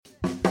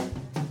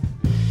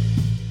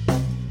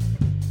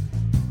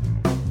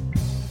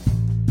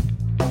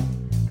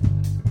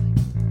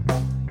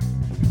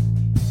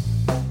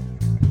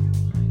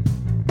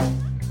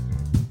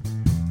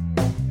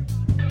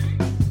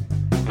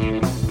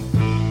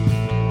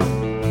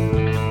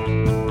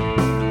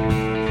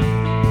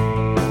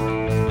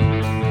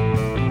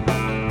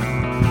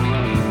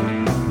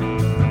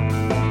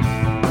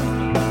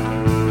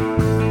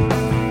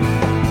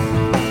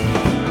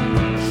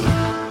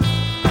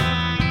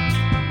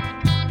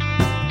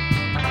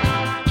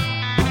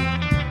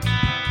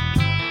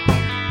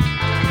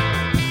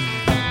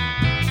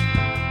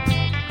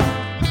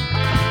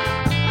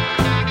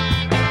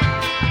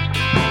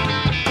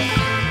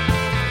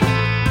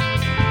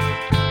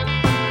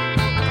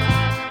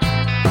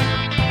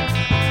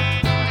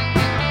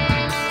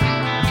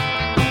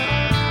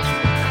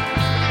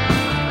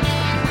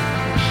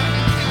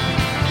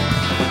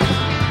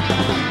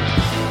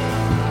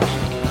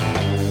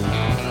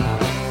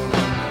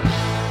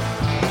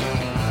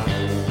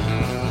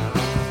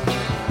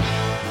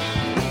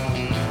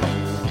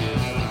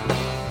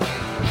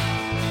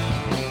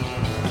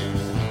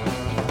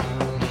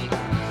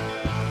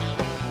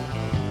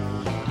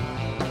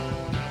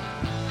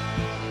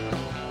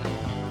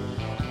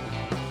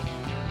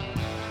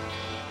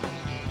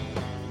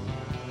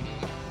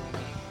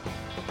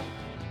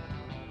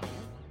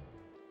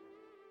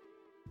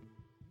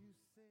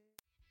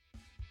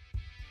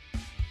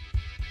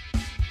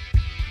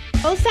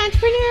most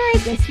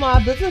entrepreneurs and small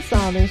business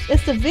owners,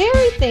 it's the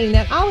very thing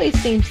that always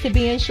seems to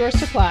be in short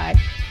supply.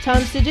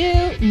 Tons to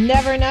do,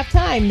 never enough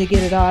time to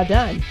get it all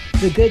done.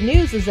 The good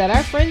news is that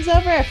our friends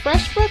over at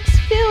FreshBooks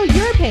feel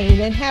your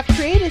pain and have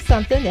created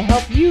something to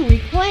help you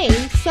reclaim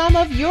some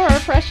of your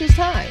precious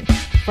time.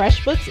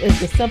 FreshBooks is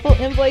the simple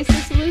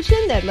invoicing solution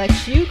that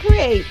lets you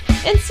create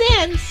and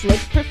send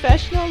slick,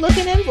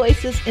 professional-looking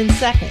invoices in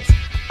seconds.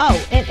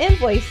 Oh, and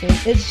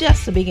invoicing is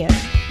just the beginning.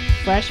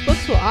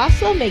 FreshBooks will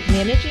also make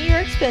managing your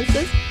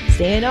expenses,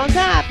 staying on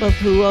top of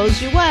who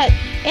owes you what,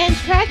 and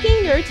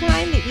tracking your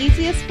time the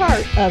easiest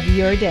part of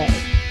your day.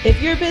 If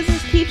your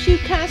business keeps you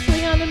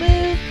constantly on the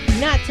move,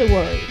 not to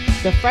worry.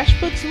 The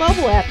FreshBooks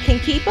mobile app can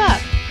keep up.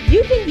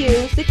 You can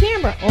use the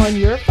camera on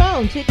your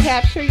phone to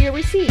capture your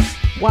receipts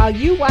while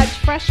you watch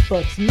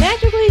FreshBooks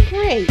magically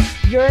create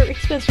your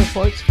expense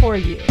reports for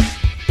you.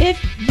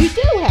 If you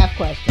do have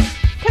questions,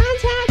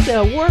 contact the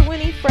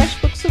award-winning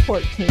FreshBooks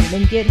support team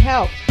and get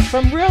help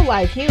from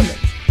real-life humans.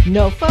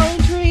 No phone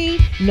tree,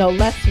 no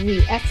let's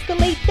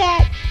re-escalate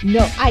that,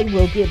 no I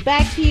will get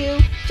back to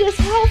you, just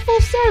helpful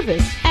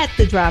service at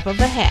the drop of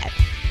a hat.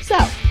 So,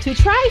 to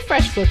try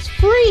FreshBooks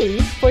free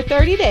for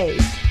 30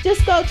 days,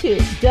 just go to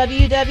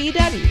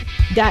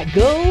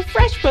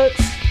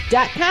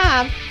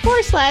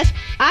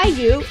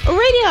www.gofreshbooks.com/IU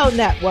Radio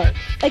Network.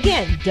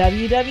 Again,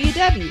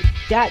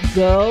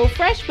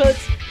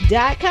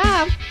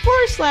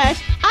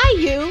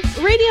 www.gofreshbooks.com/IU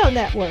Radio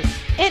Network.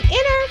 And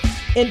enter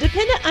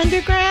Independent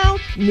Underground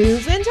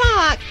News and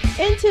Talk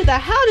into the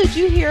How Did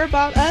You Hear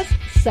About Us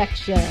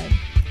section.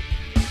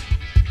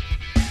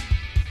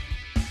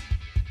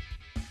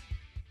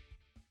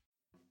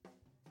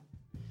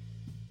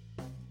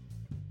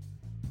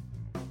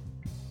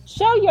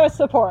 Show your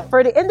support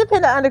for the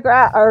Independent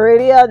Underground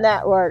Radio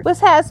Network,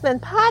 which has been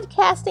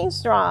podcasting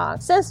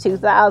strong since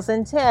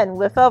 2010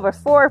 with over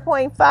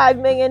 4.5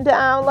 million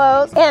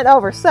downloads and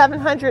over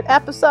 700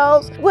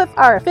 episodes with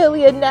our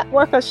affiliate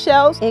network of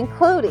shows,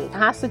 including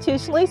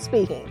Constitutionally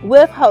Speaking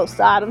with host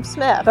Autumn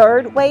Smith,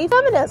 3WF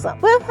Feminism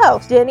with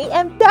host Jenny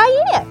and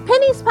Diane,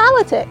 Penny's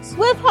Politics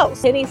with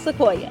host Penny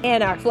Sequoia,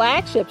 and our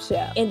flagship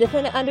show,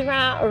 Independent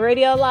Underground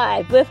Radio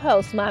Live with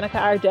host Monica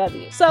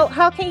R.W. So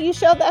how can you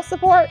show that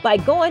support? By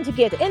going to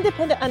get the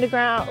Independent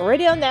Underground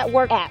Radio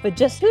Network app for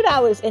just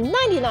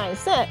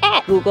 $2.99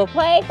 at Google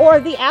Play or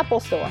the Apple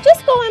Store.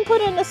 Just go and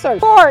put in the search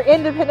for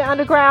Independent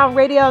Underground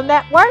Radio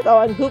Network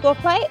on Google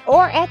Play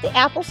or at the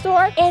Apple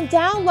Store and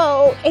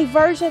download a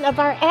version of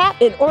our app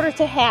in order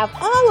to have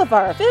all of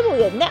our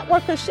affiliate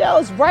network of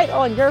shows right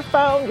on your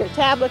phone, your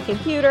tablet,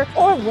 computer,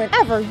 or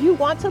whenever you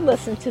want to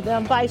listen to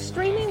them by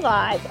streaming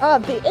live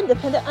of the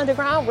Independent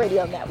Underground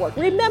Radio Network.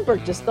 Remember,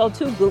 just go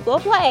to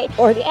Google Play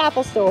or the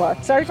Apple Store,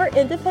 search for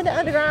Independent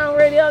Underground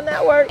Radio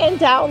Network, and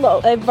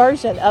download a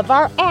version of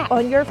our app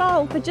on your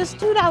phone for just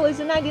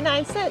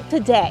 $2.99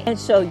 today and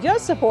show your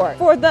support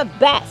for the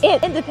best in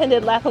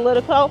independent Black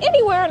political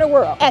anywhere in the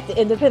world at the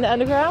Independent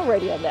Underground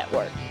Radio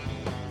Network.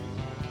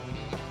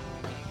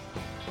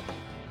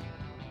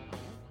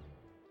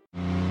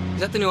 Is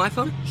that the new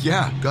iPhone?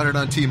 Yeah, got it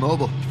on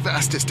T-Mobile.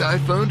 Fastest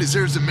iPhone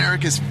deserves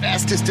America's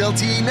fastest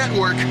LTE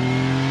network.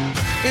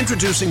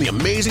 Introducing the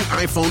amazing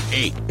iPhone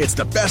 8. It's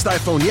the best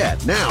iPhone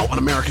yet, now on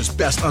America's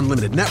best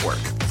unlimited network.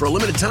 For a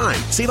limited time,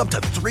 save up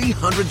to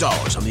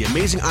 $300 on the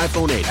amazing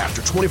iPhone 8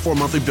 after 24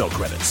 monthly bill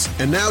credits.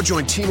 And now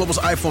join T-Mobile's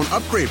iPhone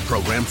upgrade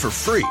program for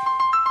free.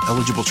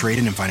 Eligible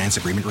trade-in and finance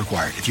agreement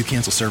required. If you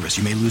cancel service,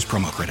 you may lose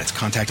promo credits.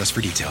 Contact us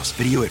for details.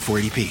 Video at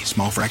 480p.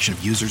 Small fraction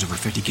of users over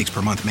 50 gigs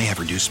per month may have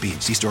reduced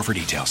speed. See store for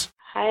details.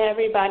 Hi,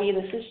 everybody.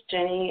 This is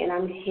Jenny, and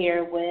I'm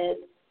here with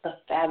the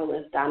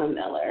fabulous Donna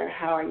Miller.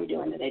 How are you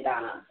doing today,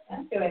 Donna?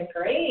 I'm doing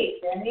great,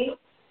 Jenny.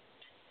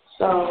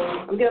 So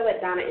I'm going to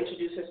let Donna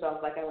introduce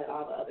herself like I let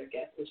all the other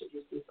guests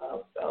introduce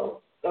themselves.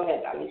 So go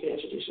ahead, Donna. You can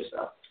introduce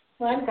yourself.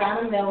 Well, I'm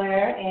Donna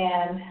Miller,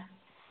 and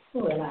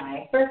who am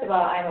I? First of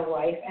all, I'm a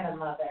wife and a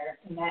mother,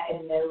 and that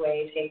in no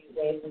way takes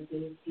away from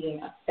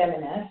being a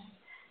feminist,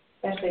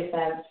 especially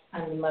since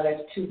I'm the mother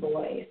of 2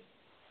 boys.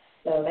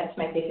 So that's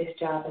my biggest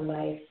job in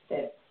life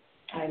that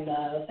I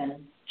love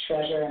and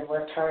treasure and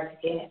worked hard to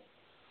get.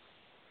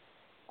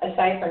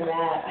 Aside from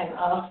that, I'm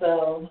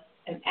also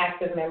an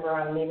active member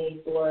on many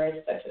boards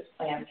such as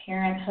Planned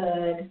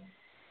Parenthood.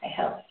 I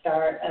helped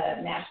start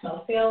a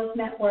national sales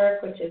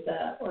network, which is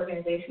an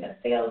organization of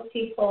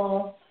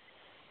salespeople.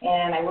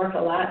 And I work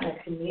a lot in the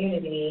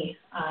community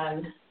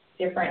on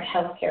different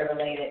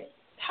healthcare-related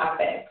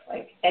topics,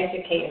 like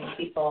educating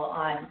people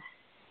on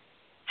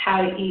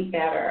how to eat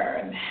better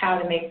and how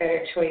to make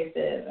better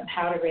choices and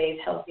how to raise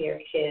healthier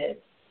kids.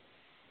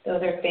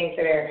 Those are things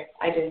that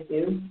I just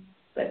do,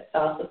 but it's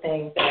also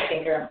things that I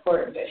think are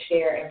important to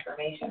share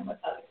information with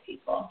other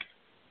people.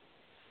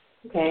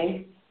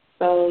 Okay.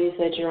 So you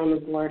said you're on the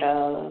board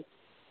of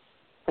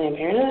Planned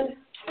Parenthood?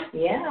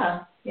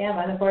 Yeah, I'm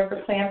on the board for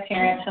Planned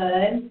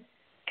Parenthood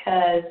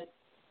because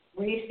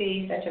we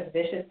see such a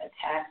vicious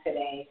attack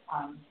today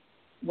on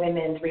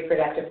women's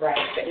reproductive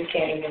rights that we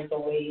can't even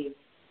believe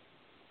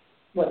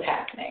what's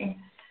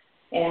happening.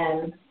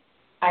 And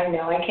I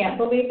know I can't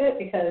believe it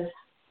because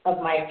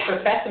of my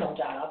professional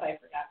job, I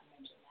forgot to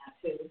mention that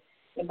too.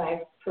 In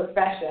my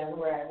profession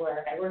where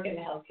I work in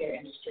the healthcare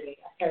industry.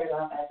 I started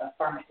off as a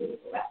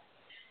pharmaceutical rep.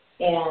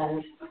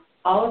 And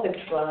all of the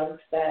drugs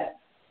that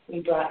we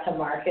brought to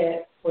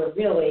market were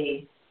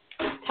really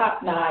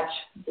top-notch,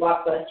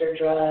 blockbuster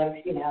drugs,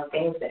 you know,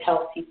 things that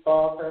help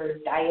people for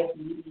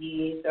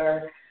diabetes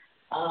or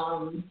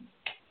I'm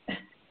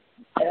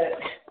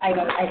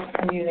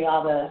using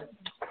all the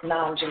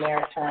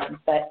non-generic terms,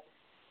 but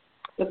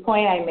the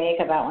point I make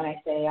about when I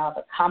say all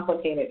the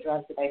complicated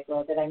drugs that I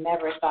sold, that I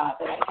never thought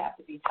that I'd have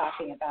to be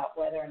talking about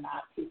whether or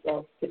not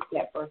people could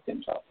get birth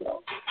control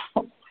pills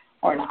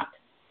or not.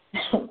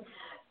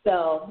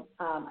 So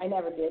I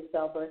never did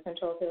sell birth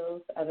control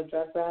pills as a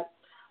drug rep,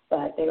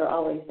 but they were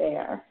always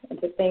there.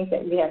 And to think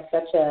that we have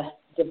such a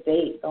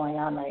debate going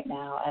on right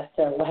now as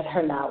to whether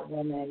or not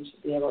women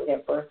should be able to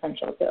get birth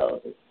control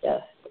pills is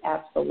just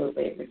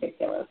absolutely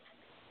ridiculous.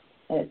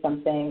 And it's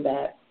something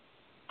that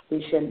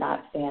we should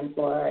not stand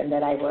for and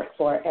that I work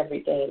for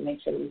every day to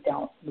make sure we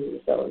don't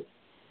lose those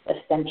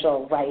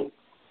essential rights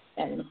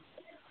and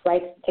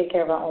rights to take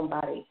care of our own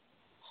body.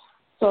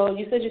 So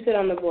you said you sit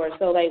on the board.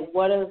 So, like,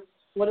 what does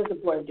the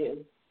board do?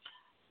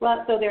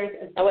 Well, so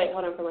there's – oh, wait,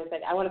 hold on for 1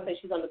 second. I want to say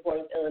she's on the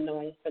board of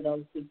Illinois for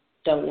those who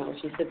don't know.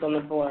 She sits on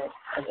the board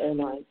of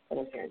Illinois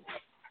Planned Parenthood.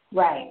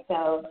 Right.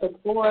 So the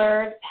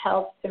board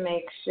helps to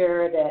make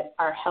sure that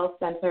our health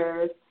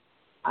centers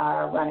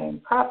are running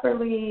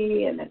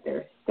properly and that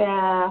they're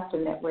staffed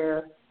and that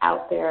we're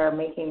out there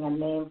making a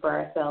name for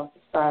ourselves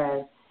as far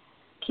as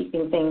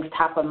keeping things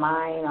top of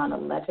mind on a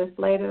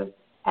legislative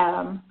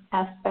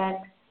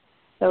aspect.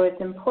 So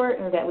it's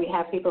important that we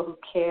have people who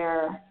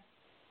care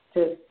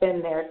to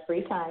spend their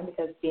free time,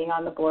 because being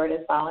on the board is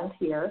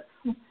volunteer,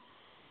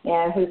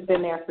 and who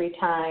spend their free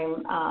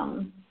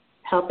time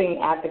helping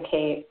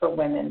advocate for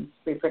women's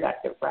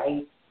reproductive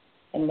rights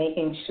and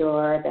making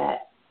sure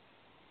that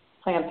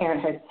Planned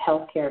Parenthood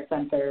healthcare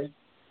centers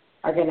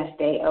are going to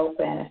stay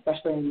open,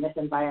 especially in this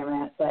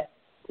environment, but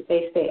that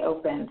they stay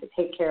open to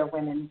take care of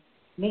women's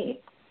needs.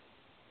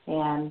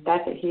 And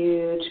that's a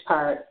huge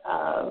part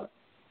of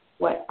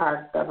what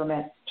our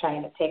government's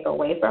trying to take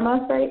away from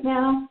us right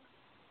now.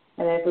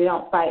 And if we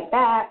don't fight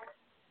back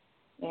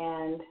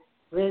and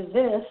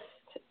resist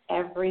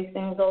every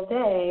single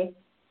day,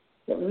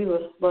 that we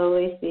will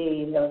slowly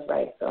see those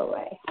rights go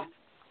away.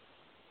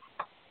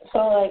 So,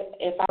 like,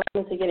 if I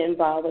wanted to get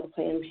involved with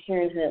Planned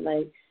Parenthood,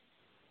 like,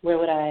 where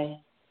would I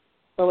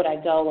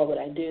go? What would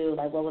I do?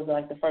 Like, what was,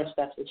 like, the first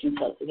steps that you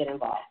took to get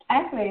involved?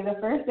 Actually, the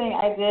first thing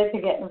I did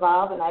to get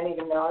involved, and I didn't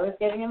even know I was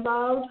getting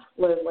involved,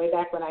 was way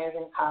back when I was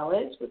in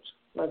college, which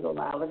was a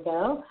while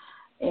ago.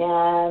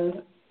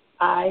 And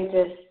I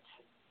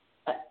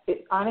just,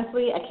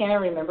 honestly, I can't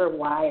even remember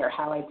why or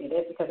how I did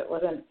it, because it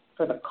wasn't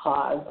for the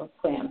cause of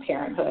Planned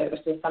Parenthood. It was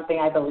just something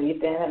I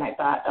believed in, and I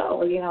thought, oh,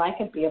 well, you know, I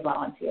could be a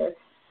volunteer.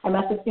 I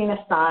must have seen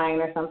a sign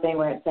or something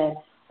where it said,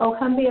 oh,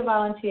 come be a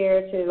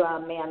volunteer to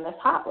man this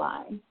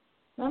hotline.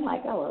 And I'm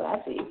like, oh, well,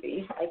 that's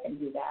easy. I can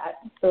do that.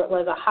 So it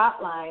was a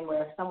hotline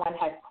where if someone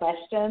had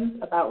questions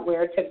about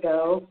where to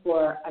go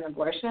for an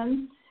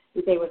abortion,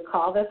 they would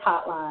call this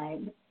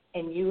hotline,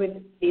 and you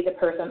would be the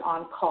person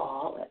on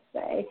call, let's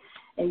say,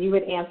 and you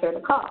would answer the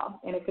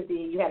call. And it could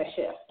be you had a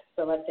shift.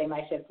 So let's say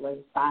my shift was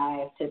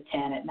 5 to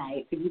 10 at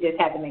night. So you just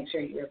had to make sure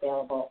you were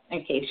available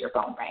in case your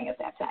phone rang at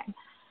that time.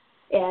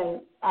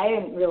 And I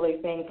didn't really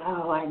think,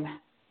 oh, I'm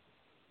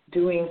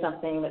doing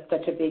something that's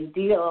such a big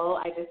deal.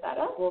 I just thought,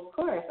 oh, well, of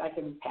course, I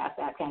can pass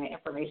that kind of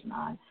information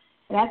on.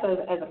 And that's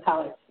as a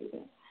college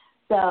student.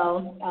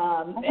 So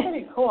that's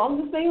pretty cool.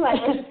 I'm just saying, like,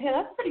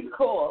 that's pretty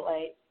cool.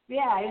 Like,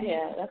 yeah,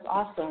 that's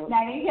awesome.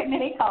 Now, you get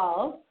many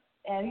calls,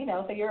 and, you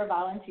know, so you're a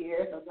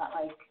volunteer, so it's not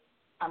like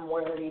I'm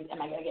worried,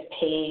 am I going to get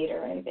paid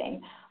or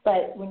anything.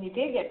 But when you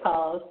did get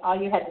calls,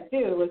 all you had to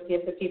do was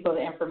give the people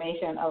the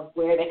information of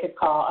where they could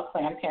call a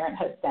Planned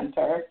Parenthood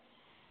center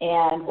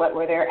and what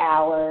were their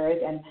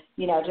hours, and,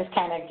 you know, just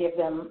kind of give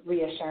them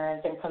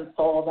reassurance and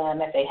console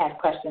them if they had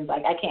questions.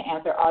 Like, I can't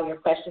answer all your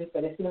questions,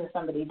 but as soon as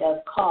somebody does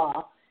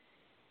call,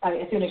 as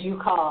soon as you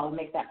call and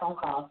make that phone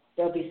call,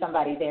 there'll be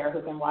somebody there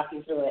who can walk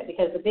you through it.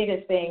 Because the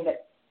biggest thing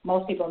that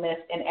most people miss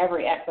in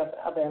every aspect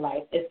of their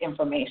life is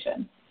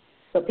information.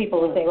 So people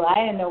will say, well,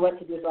 I didn't know what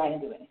to do, so I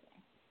didn't do anything.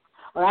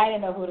 Or I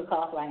didn't know who to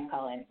call, so I didn't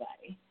call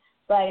anybody.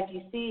 But if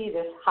you see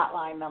this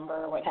hotline number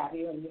or what have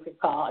you, and you could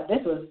call,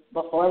 this was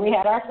before we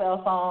had our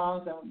cell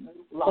phones.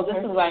 So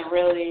this is like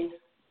really,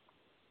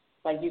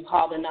 like you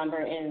call the number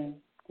and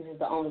this is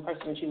the only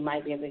person that you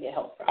might be able to get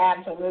help from.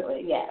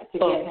 Absolutely, yeah, to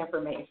get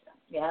information.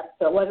 Yeah,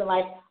 so it wasn't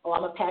like, oh,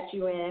 I'm going to patch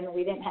you in.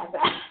 We didn't have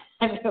that.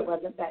 It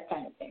wasn't that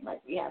kind of thing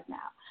like we have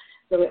now.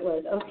 So it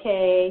was,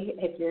 okay,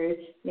 if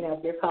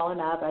you're calling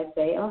up, I'd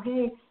say, oh,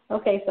 hey,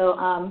 okay,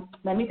 so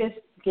let me just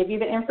give you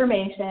the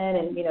information,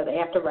 and, you know, they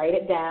have to write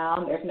it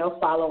down. There's no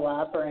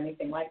follow-up or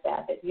anything like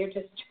that. But you're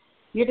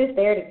just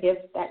there to give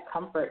that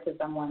comfort to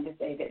someone, to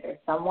say that there's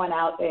someone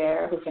out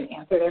there who can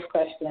answer their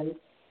questions,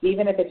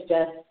 even if it's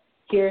just,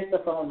 here's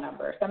the phone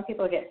number. Some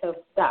people get so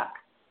stuck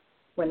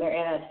when they're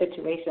in a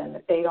situation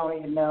that they don't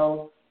even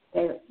know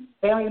They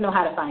don't even know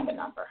how to find a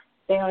number.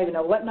 They don't even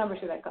know what number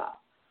should I call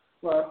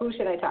or who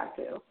should I talk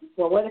to.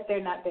 Well, what if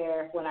they're not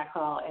there when I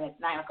call and it's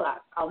 9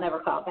 o'clock? I'll never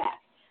call back.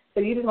 So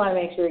you just want to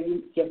make sure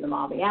you give them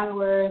all the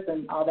hours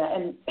and all that.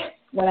 And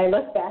when I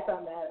look back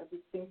on that, I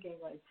was thinking,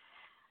 like,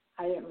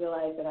 I didn't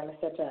realize that I was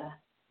such a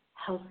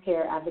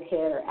healthcare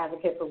advocate or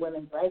advocate for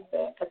women's rights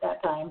at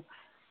that time.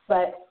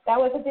 But that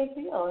was a big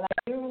deal.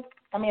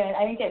 And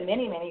I didn't get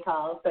many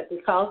calls, but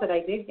the calls that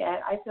I did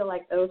get, I feel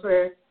like those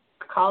were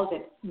calls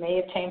that may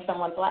have changed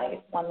someone's life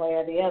one way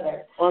or the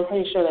other. Well, I'm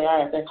pretty sure they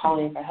are if they're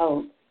calling for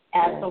help.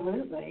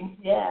 Absolutely,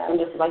 yeah. And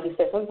just like you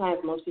said, sometimes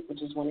most people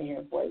just want to hear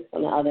a voice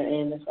on the other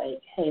end. It's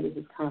like, hey, this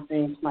is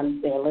comforting.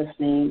 Somebody's there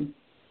listening.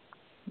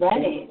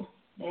 Right,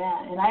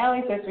 yeah. And I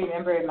always just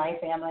remember in my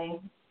family,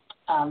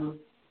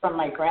 from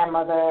my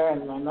grandmother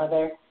and my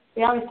mother,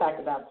 we always talked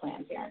about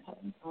Planned Parenthood.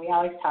 And we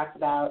always talked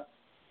about,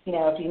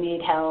 if you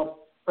need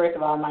help, first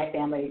of all, in my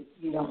family,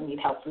 you don't need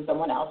help from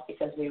someone else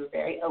because we were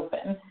very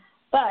open.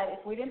 But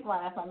if we didn't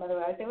want to, my mother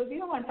would always say, well, if you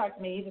don't want to talk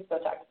to me, you just go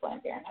talk to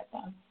Planned Parenthood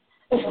then.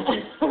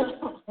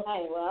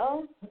 Hey,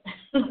 well.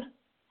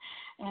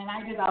 And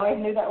I just always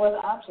knew that was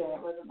an option.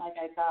 It wasn't like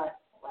I thought,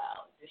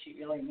 well, does she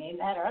really mean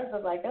that? Or I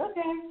was like,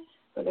 okay.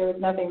 So there was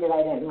nothing that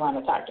I didn't want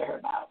to talk to her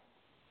about.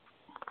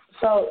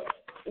 So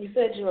you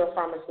said you were a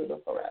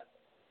pharmaceutical rep.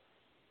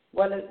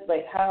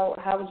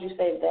 How would you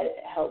say that it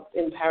helped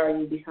empower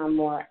you to become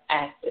more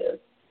active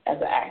as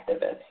an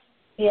activist?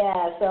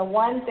 Yeah, so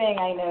one thing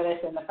I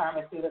noticed in the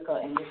pharmaceutical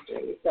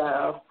industry,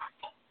 so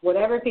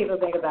whatever people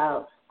think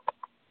about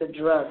the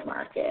drug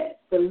market,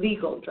 the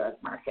legal drug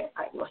market,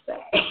 I will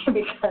say,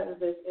 because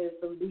this is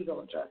the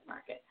legal drug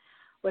market.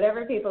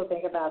 Whatever people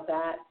think about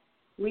that,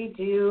 we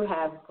do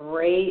have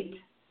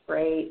great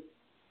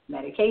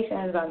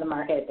medications on the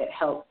market that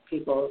help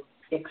people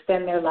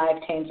extend their life,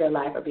 change their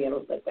life, or be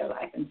able to live their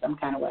life in some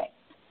kind of way.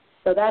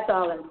 So that's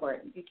all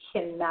important. You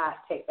cannot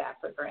take that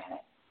for granted.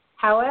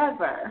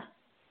 However,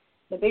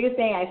 the biggest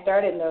thing I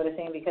started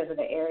noticing because of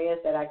the areas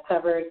that I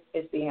covered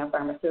as being a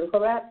pharmaceutical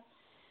rep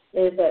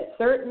is that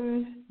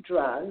certain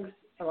drugs,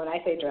 and when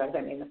I say drugs,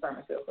 I mean the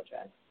pharmaceutical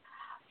drugs,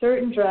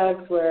 certain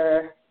drugs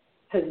were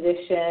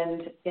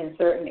positioned in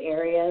certain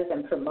areas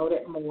and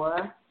promoted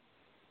more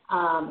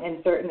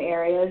in certain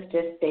areas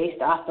just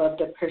based off of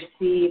the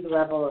perceived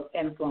level of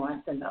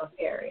influence in those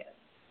areas.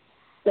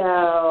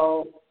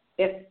 So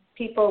if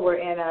people were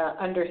in an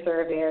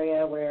underserved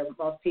area where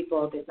most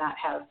people did not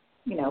have,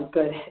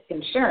 good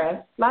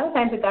insurance, a lot of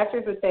times the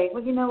doctors would say,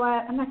 well, you know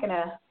what, I'm not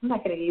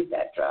gonna use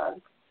that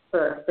drug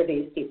for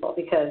these people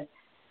because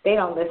they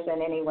don't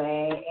listen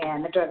anyway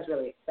and the drug's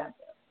really expensive.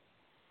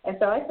 And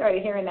so I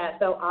started hearing that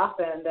so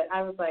often that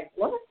I was like,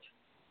 what?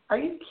 Are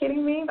you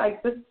kidding me?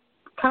 Like this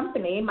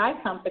company, my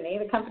company,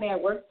 the company I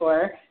work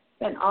for,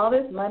 spent all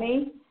this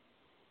money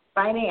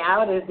finding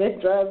out is this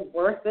drug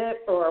worth it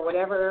for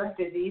whatever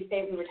disease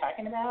state we were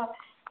talking about,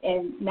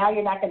 and now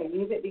you're not going to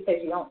use it because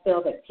you don't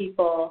feel that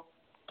people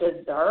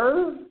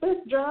deserve this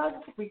drug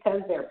because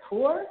they're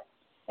poor.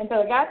 And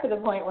so it got to the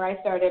point where I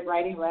started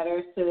writing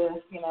letters to,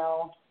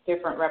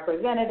 different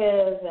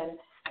representatives and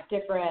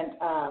different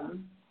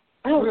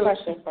I have a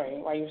question for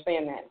you while you're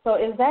saying that. So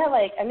is that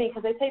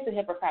because they take the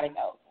Hippocratic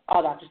Oath.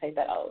 All doctors take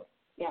that oath.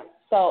 Yeah.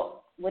 So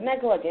wouldn't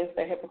that go against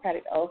their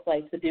Hippocratic Oath,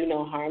 to do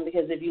no harm?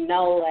 Because if you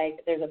know,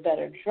 there's a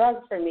better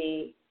drug for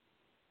me,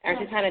 aren't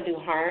you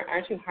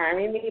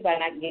harming me by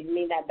not giving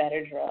me that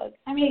better drug?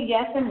 I mean,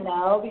 yes and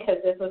no,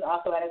 because this was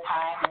also at a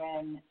time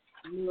when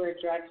newer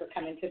drugs were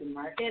coming to the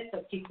market,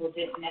 so people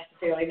didn't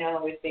necessarily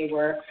know if they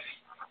were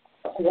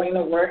going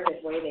to work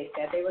the way they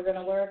said they were going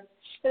to work.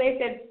 So they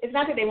said it's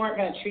not that they weren't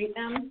going to treat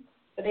them,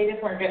 but they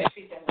just weren't going to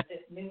treat them with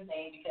this new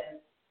thing because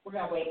we're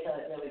going to wait till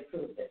it really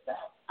proves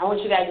itself. I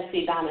want you guys to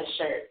see Donna's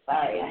shirt.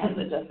 Sorry, I have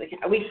to adjust the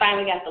camera. We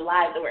finally got the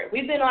live to work.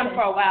 We've been on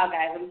for a while,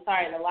 guys. I'm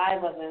sorry, the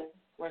live wasn't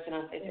working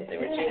on Facebook. They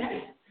were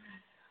changing.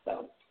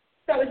 So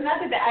it's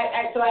not that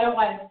I don't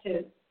want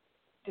to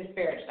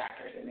disparage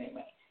doctors in any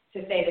way,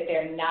 to say that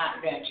they're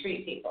not going to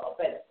treat people.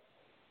 But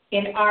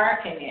in my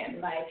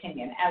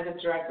opinion, as a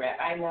drug rep,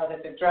 I know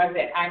that the drug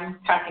that I'm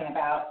talking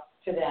about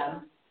to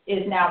them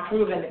is now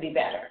proven to be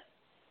better,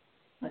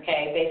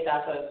 based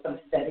off of some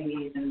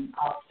studies and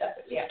all the stuff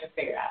that we have to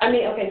figure out.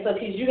 So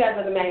because you guys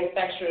are the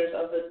manufacturers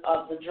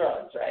of the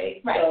drugs,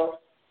 right? Right. So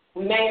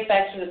we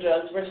manufacture the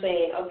drugs. We're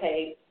saying,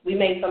 okay, we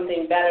made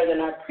something better than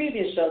our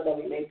previous drug that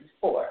we made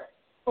before.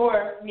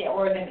 Or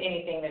than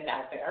anything that's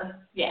out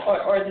there. Yeah.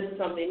 Or this is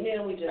something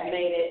new. We just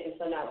made it, and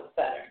so now it's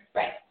better.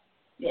 Right.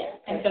 Yeah.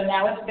 And so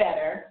now it's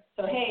better.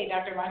 So, hey,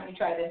 doctor, why don't you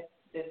try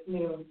this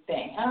new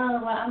thing?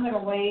 Oh, well, I'm going to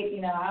wait.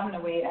 I'm going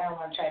to wait. I don't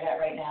want to try that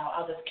right now.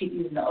 I'll just keep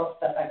using the old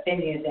stuff I've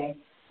been using.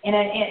 And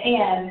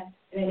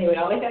then they would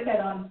always have that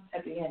on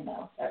at the end,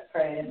 though. That's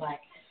part I didn't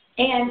like.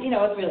 And,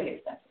 it's really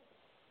expensive.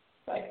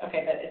 But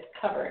it's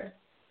covered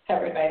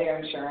by their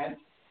insurance.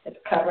 It's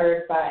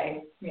covered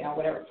by,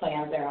 whatever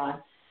plans they're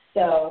on.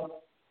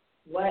 So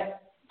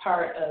what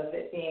part of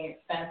it being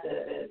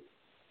expensive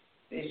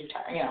are you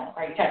talking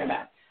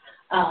about?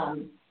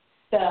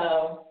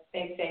 So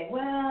they'd say,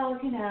 well,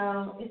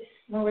 it's,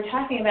 when we're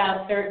talking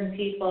about certain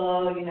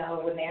people,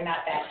 when they're not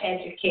that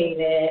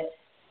educated,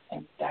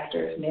 and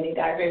many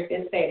doctors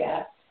did say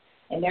that,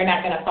 and they're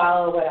not going to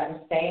follow what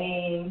I'm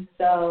saying,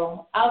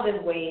 so I'll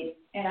just wait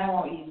and I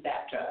won't use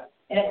that drug.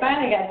 And it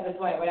finally got to the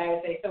point where I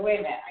would say, so wait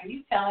a minute, are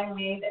you telling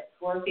me that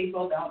poor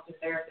people don't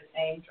deserve the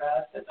same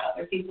drugs as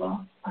other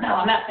people? No,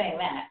 I'm not saying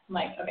that. I'm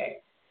like, okay.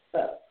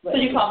 So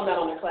you call them out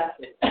on their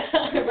classmates.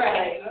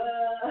 Right.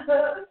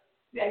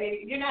 I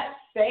mean, you're not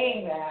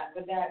saying that,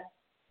 but that's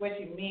what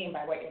you mean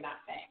by what you're not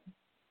saying.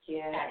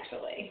 Yeah.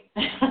 Actually.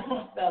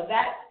 So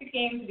that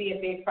became to be a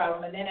big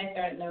problem. And then I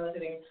started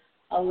noticing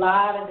a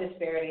lot of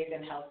disparities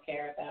in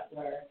healthcare that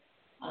were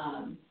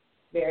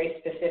very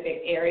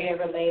specific area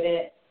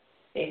related.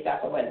 Based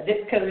off of what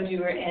zip code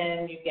you were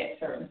in, you get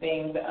certain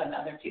things that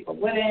other people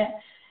wouldn't.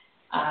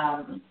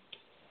 And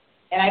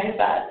I just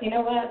thought, you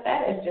know what,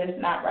 that is just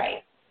not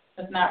right.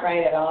 It's not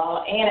right at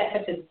all. And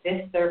it's such a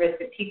disservice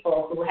to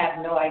people who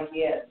have no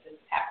idea this is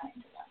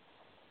happening to them.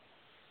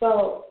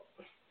 So,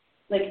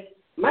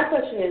 my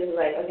question is,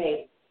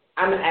 okay,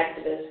 I'm an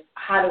activist.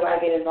 How do I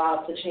get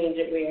involved to change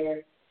it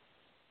where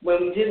when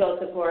we do go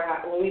to poor,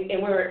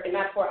 and we're in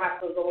not poor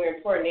hospitals, but we're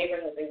in poor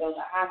neighborhoods and go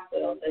to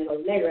hospitals in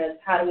those neighborhoods,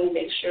 how do we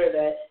make sure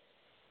that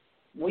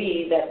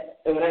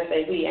and when I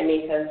say we, I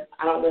mean because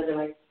I don't live in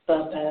the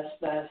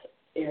best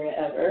area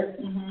ever.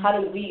 Mm-hmm. How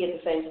do we get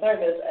the same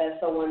service as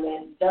someone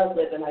that does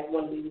live in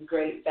one of these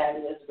great,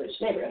 fabulous, rich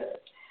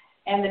neighborhoods?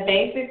 And the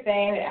basic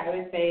thing that I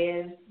would say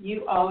is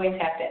you always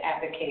have to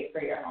advocate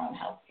for your own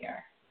health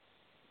care.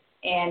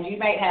 And you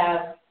might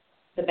have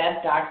the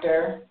best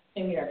doctor,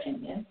 in your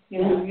opinion.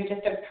 Mm-hmm. You're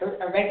just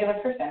a regular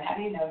person. How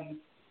do you know you're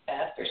the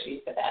best or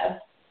she's the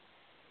best?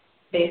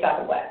 Based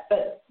off of what?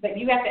 But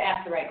you have to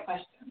ask the right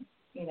questions.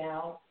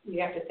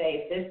 You have to say,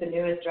 is this the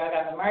newest drug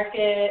on the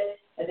market?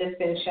 Has this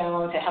been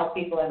shown to help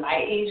people in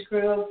my age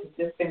group? Has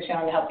this been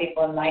shown to help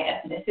people in my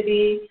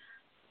ethnicity?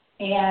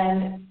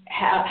 And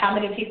how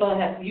many people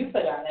have you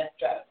put on this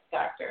drug,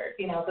 doctor?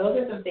 Those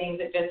are some things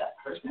that just a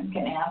person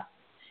can ask.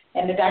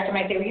 And the doctor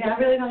might say, well, I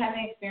really don't have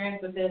any experience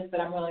with this, but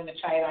I'm willing to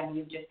try it on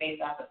you just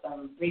based off of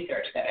some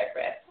research that I've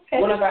read. Okay.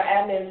 One of our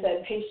admins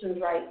said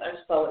patients' rights are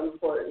so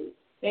important.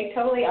 They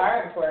totally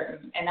are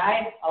important. And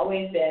I've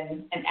always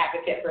been an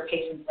advocate for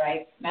patients'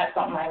 rights. And that's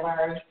something I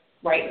learned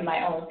right in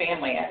my own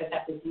family. I just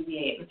have to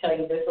deviate and tell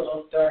you this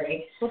little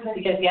story. Okay.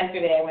 Because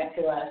yesterday I went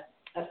to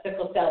a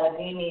sickle cell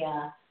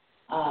anemia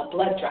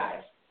blood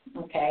drive.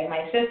 Okay.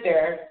 My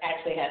sister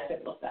actually has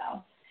sickle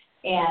cell.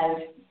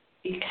 And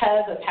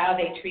because of how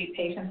they treat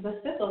patients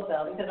with sickle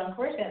cell, because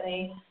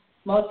unfortunately,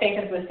 most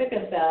patients with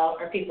sickle cell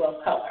are people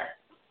of color.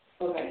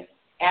 Okay.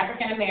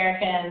 African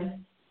Americans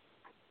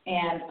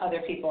and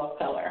other people of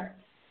color.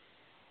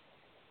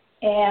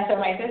 And so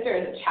my sister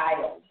is a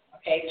child.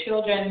 Okay,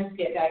 children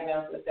get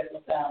diagnosed with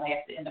sickle cell and they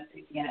have to end up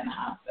being in the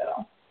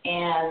hospital.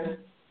 And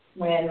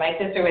when my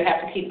sister would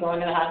have to keep going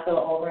to the hospital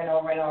over and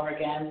over and over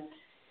again,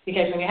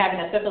 because when you're having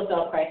a sickle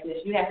cell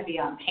crisis, you have to be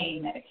on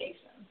pain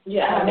medication.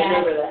 Yeah, I have a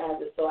neighbor that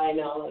has it, so I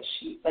know.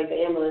 The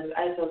ambulance,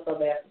 I feel so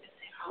bad because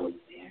they're always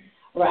there.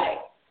 Right.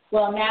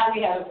 Well, now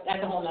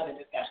that's a whole other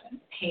discussion,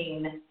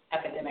 pain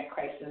epidemic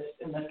crisis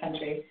in this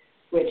country,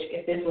 which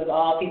if this was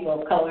all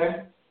people of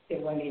color,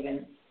 it wouldn't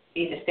even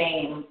be the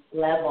same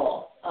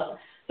level of.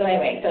 So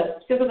anyway, so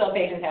sickle cell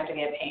patients have to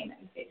get pain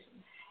medication.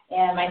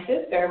 And my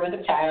sister was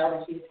a child,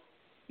 and she's,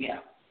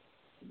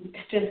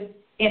 just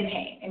in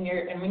pain.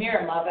 And when you're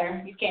a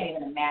mother, you can't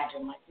even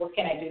imagine, what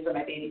can I do for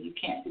my baby? You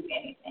can't do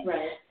anything.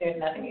 Right. There's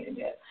nothing you can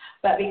do.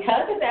 But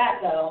because of that,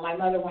 though, my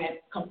mother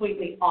went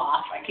completely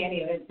off. I can't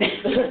even.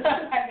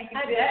 I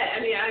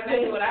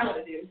bet what I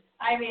would do.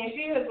 I mean,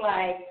 she was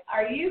like,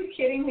 are you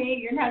kidding me?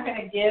 You're not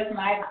going to give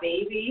my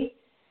baby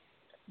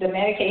the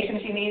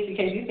medication she needs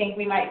because you think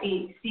we might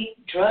be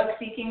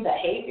drug-seeking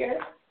behavior?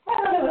 My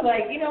mother was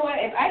like, you know what?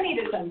 If I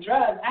needed some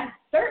drugs, I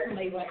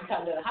certainly wouldn't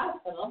come to the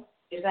hospital.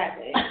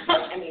 Exactly.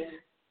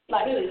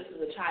 Really, this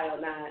is a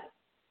child, not.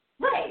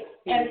 Right.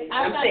 And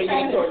I'm not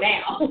trying to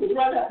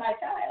run up my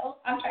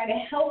child. I'm trying to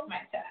help my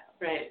child.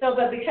 Right. So,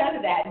 but because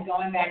of that, and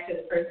going back to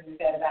the person who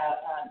said about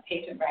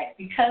patient rights,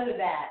 because of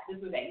that,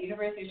 this was at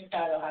University of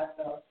Chicago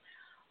Hospital,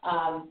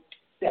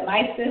 that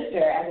my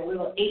sister, as a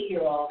little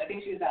 8-year-old, I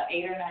think she was about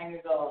 8 or 9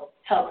 years old,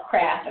 helped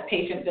craft a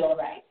patient bill of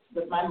rights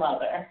with my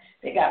mother.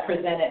 They got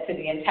presented to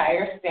the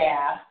entire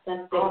staff. They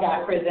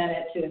got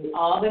presented to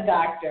all the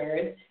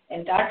doctors,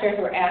 and doctors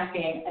were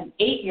asking an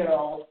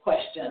 8-year-old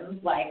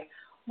questions like,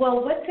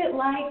 well, what's it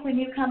like when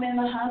you come in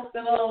the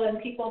hospital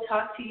and people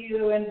talk to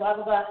you and blah,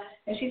 blah, blah.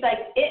 And she's like,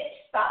 it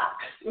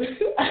sucks.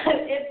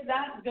 It's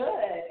not good.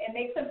 And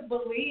they couldn't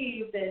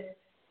believe that,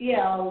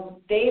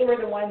 they were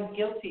the ones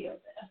guilty of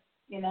this,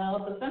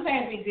 So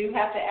sometimes we do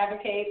have to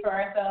advocate for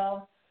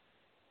ourselves.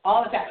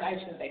 All the time. I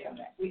shouldn't say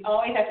sometimes. We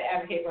always have to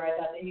advocate for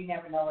ourselves, and you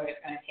never know where it's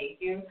going to take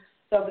you.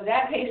 So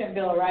that patient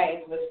bill of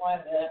rights was one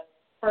of the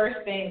first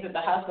things that the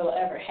hospital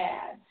ever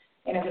had,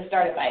 and it was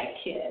started by a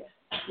kid.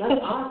 That's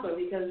awesome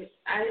because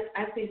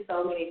I see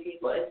so many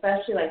people,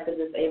 especially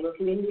the disabled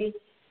community,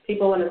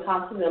 people want to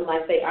talk to them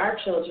like they are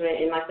children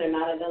and like they're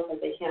not adults,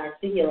 like they can't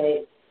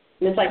articulate.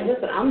 And it's like,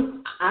 listen,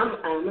 I'm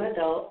an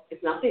adult.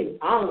 There's nothing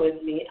wrong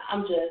with me.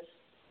 I'm just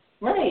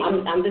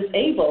I'm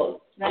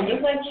disabled. Right. I'm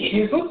just like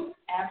you.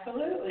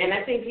 Absolutely. And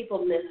I think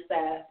people miss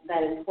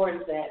that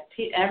importance that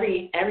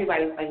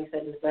everybody, like you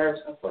said, deserves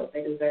support.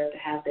 They deserve to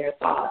have their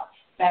thoughts.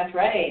 That's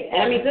right.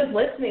 And I mean, just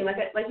listening, like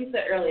you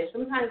said earlier,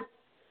 sometimes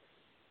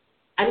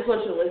I just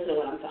want you to listen to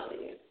what I'm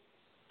telling you.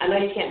 I know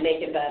you can't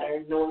make it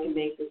better. No one can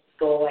make this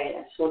go away.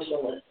 I just want you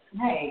to listen.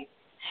 Right.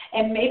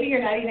 And maybe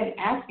you're not even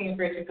asking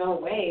for it to go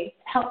away.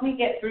 Help me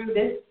get through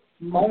this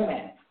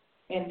moment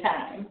in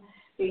time,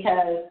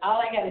 because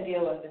all I got to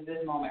deal with is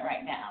this moment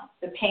right now.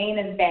 The pain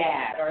is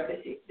bad, or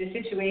the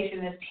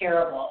situation is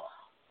terrible.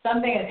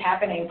 Something is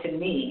happening to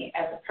me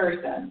as a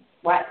person.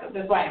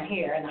 That's why I'm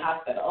here in the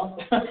hospital.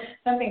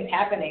 Something's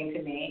happening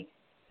to me.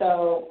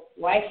 So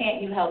why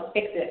can't you help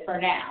fix it for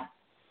now?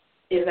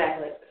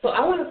 Exactly. So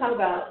I want to talk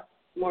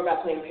more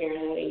about Planned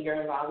Parenthood and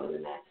your involvement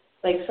in that.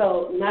 Like,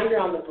 so now you're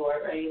on the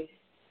board, right?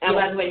 And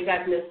by the way, you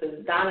guys missed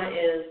this. Donna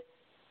is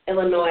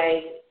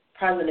Illinois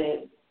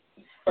president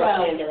for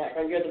Planned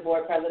Director. You're the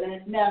board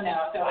president? No.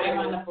 So I'm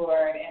on the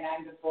board, and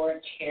I'm the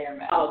board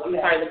chairman. Oh, I'm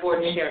sorry, the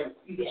board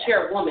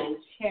chairwoman.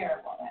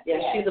 Chairwoman.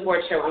 Yeah, she's the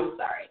board chairwoman. I'm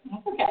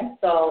sorry. Okay.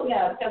 So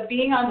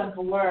being on the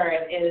board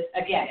is,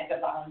 again, it's a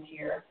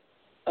volunteer.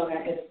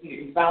 Okay.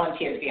 You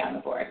volunteer to be on the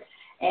board.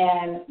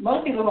 And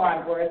most people who are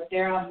on board,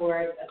 they're on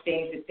board of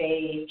things that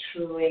they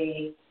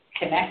truly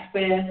connect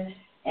with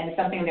and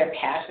something they're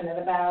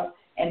passionate about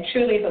and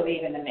truly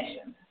believe in the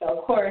mission. So,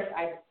 of course,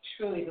 I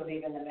truly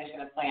believe in the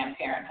mission of Planned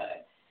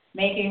Parenthood,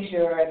 making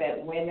sure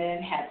that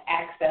women have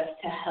access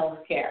to health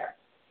care.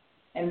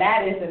 And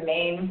that is the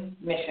main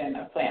mission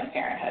of Planned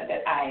Parenthood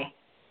that I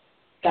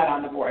got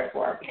on the board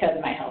for because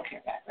of my health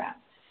care background.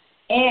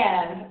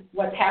 And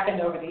what's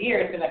happened over the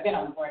years, because I've been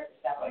on the board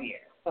for several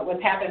years, but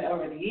what's happened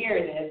over the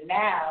years is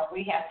now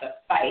we have to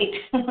fight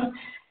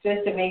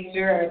just to make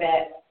sure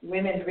that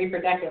women's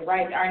reproductive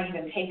rights aren't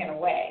even taken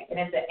away. And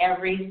it's an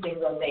every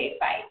single day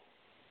fight.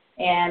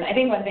 And I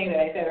think one thing that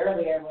I said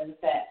earlier was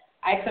that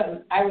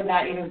I would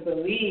not even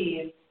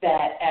believe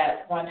that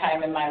at one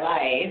time in my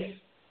life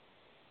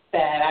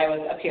that I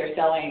was up here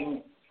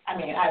selling,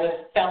 I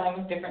was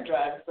selling different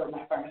drugs for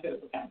my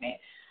pharmaceutical company.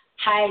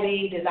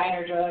 Highly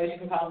designer drugs, you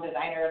can call them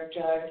designer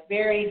drugs,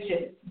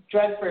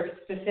 drugs for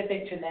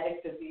specific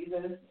genetic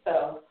diseases.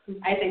 So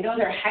I say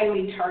those are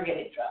highly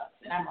targeted drugs.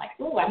 And I'm like,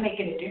 oh, I'm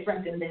making a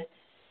difference in this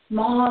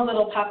small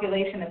little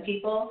population of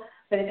people,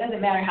 but it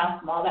doesn't matter how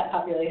small that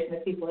population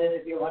of people is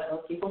if you're one of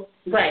those people.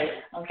 Right.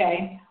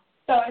 Okay?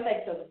 So I was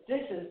like, so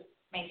this is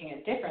making a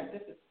difference.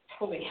 This is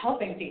totally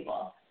helping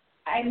people.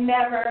 I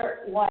never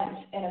once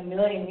in a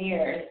million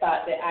years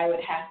thought that I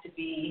would have to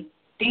be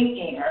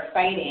thinking or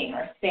fighting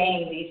or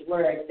saying these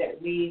words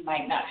that we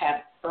might not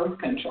have birth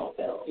control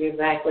pills.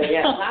 Exactly,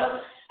 yeah.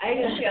 I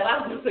even see a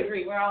lot of people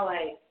agree. We're all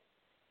like,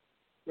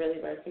 really,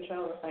 birth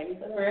control? We're fighting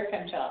for birth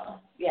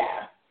control,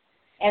 yeah.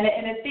 And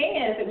the thing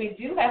is that we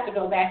do have to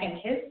go back in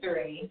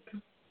history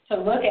to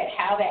look at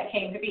how that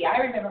came to be. I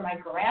remember my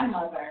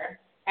grandmother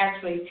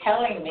actually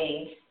telling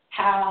me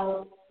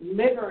how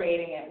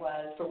liberating it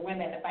was for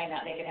women to find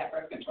out they could have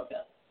birth control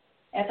pills.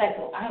 And it's like,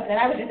 and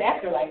I would just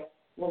ask her, like,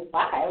 well,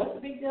 why? What's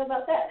the big deal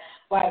about that?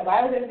 Why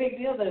was it a big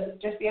deal to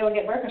just be able to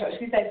get birth control?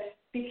 She said,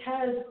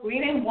 because we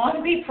didn't want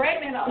to be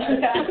pregnant all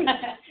the time.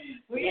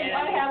 We didn't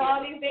want to have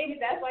all these babies.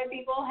 That's why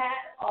people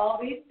had all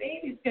these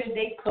babies, because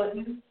they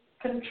couldn't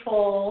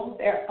control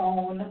their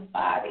own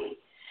body.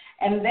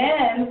 And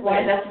then...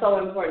 Right, that's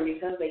so important,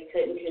 because they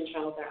couldn't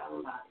control their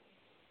own body.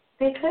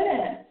 They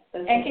couldn't.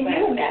 And can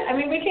you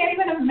imagine? We can't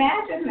even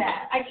imagine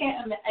that.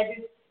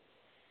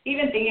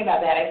 Even thinking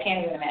about that, I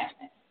can't even imagine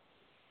it.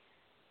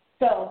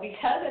 So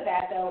because of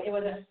that, though, it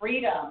was a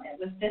freedom. It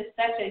was just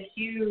such a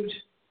huge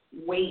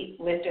weight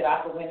lifted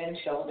off of women's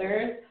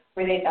shoulders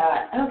where they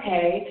thought,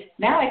 okay,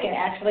 now I can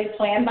actually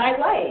plan my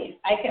life.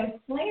 I can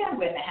plan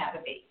when to have a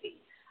baby.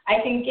 I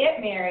can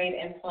get married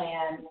and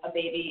plan a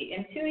baby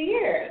in 2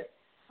 years.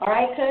 Or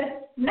I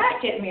could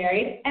not get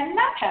married and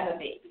not have a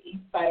baby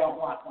if I don't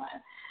want one.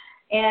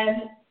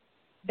 And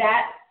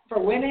that,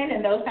 for women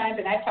in those times,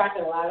 and I've talked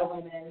to a lot of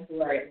women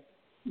who are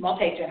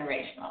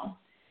multi-generational,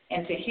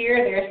 and to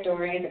hear their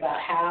stories about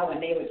how when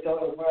they would go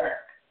to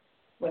work,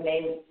 when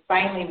they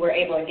finally were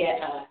able to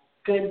get a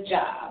good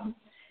job,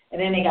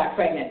 and then they got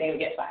pregnant, they would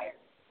get fired.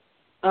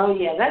 Oh,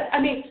 yeah.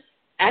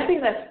 I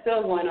think that's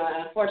still going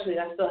on. Unfortunately,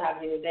 that's still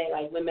happening today.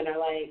 Like, women are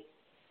like,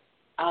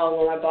 oh,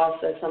 well, my boss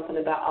said something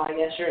about, oh, I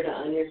guess you're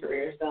done, your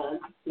career's done,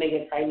 may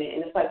get pregnant.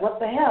 And it's like, what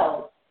the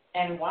hell?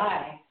 And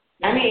why?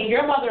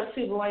 Your mother of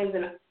two boys,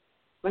 and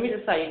let me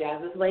just tell you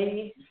guys, this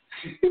lady,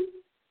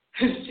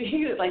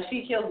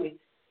 she killed me.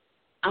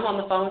 I'm on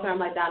the phone with her. I'm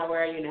like, Donna,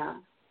 where are you now?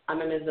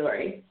 I'm in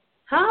Missouri.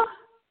 Huh?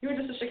 You were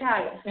just in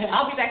Chicago.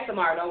 I'll be back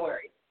tomorrow. Don't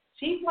worry.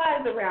 She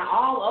flies around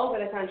all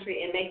over the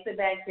country and makes it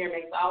back here,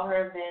 makes all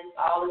her events,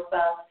 all this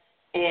stuff,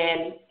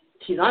 and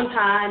she's on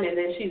time, and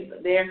then she's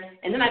there.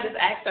 And then I just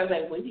asked her, I was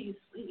like, when do you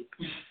sleep?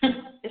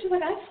 And she's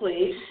like, I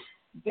sleep.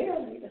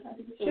 barely.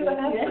 She was like,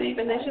 I'm asleep,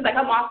 and then she's like,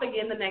 I'm off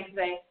again the next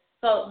day.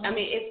 So, and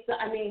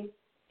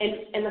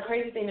the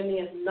crazy thing to me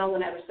is no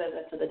one ever says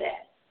that to the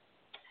dad.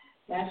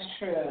 That's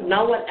true.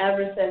 No one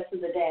ever says to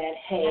the dad,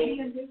 hey.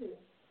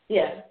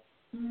 Yeah.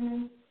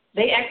 Mm-hmm.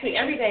 They actually,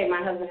 every day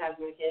my husband has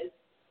my kids.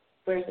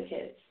 Where's the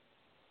kids?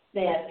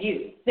 They ask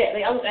you.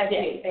 They always ask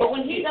me. But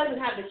when he you. doesn't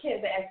have the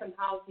kids, they ask him,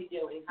 how's he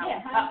doing?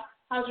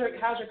 How's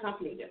your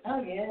company doing?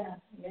 Oh,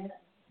 yeah.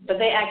 But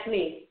they ask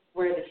me,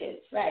 where are the kids?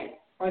 Right.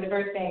 Or the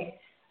first thing,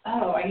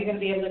 oh, are you going to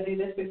be able to do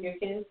this with your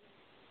kids?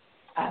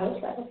 I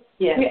hope so.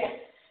 Yeah.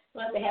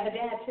 Well, they have a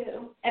dad,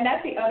 too. And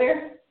that's the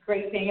other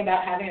great thing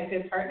about having a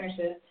good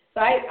partnership.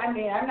 So, I'm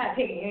not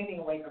taking anything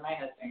away from my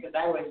husband because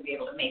I wouldn't be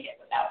able to make it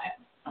without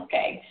him.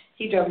 Okay?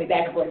 He drove me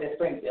back and forth to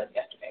Springfield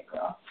yesterday,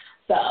 girl.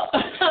 So,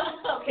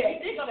 okay.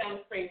 You did go down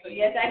to Springfield.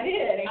 Yes, I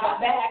did. And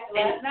got back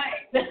last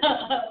night.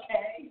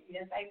 Okay.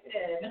 Yes, I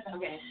did.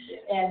 Okay.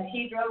 And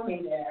he drove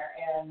me there,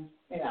 and,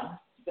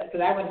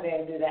 because I wouldn't be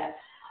able to do that.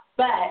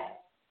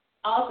 But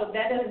also,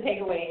 that doesn't take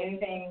away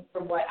anything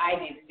from what I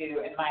need to do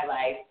in my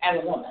life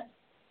as a woman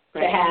to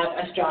have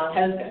a strong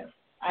husband.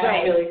 I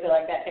don't really feel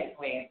like that takes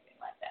away anything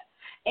like that.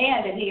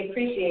 And that he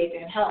appreciates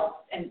and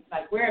helps. And,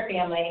 we're a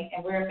family,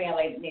 and we're a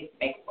family that needs to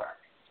make it work.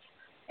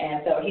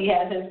 And so he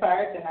has his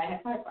parts, and I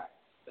have my parts.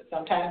 But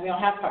sometimes we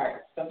don't have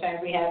parts. Sometimes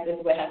we have, this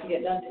is what has to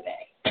get done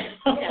today.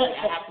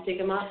 I have to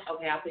pick him up.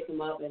 Okay, I'll pick him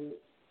up. And,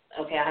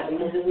 okay, I have to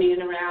move this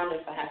meeting around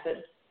if I have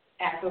to.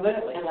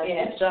 Absolutely.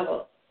 And,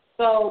 struggle.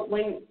 So,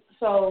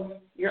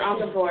 you're on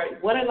the board.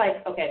 What are,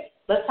 okay,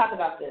 let's talk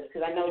about this,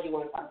 because I know you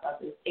want to talk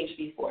about this,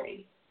 HB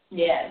 40.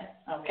 Yes.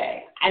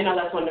 Okay. I know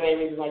that's one of the main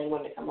reasons why you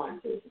wanted to come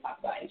on, too, to talk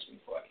about HB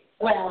 40.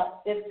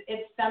 Well,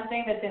 it's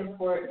something that's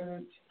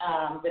important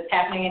that's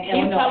happening in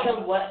Illinois. Can you tell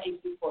them what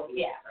HB 40 is?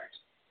 Yeah.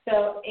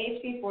 So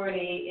HB 40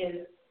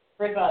 is,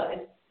 first of all,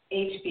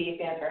 HB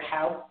stands for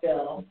House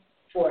Bill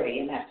 40,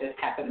 and that just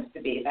happens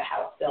to be the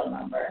House Bill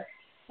number.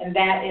 And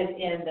that is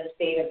in the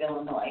state of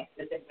Illinois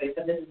specifically,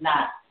 so this is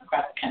not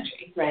across the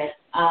country. Right.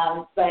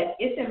 But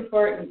it's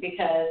important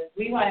because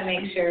we want to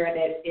make sure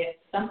that if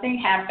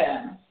something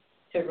happens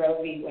to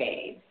Roe v.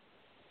 Wade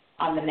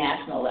on the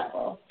national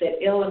level,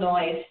 that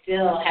Illinois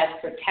still has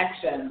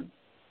protection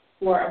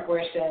for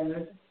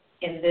abortions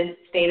in this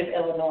state of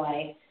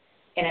Illinois,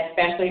 and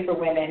especially for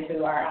women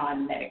who are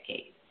on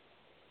Medicaid.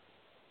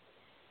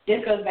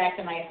 This goes back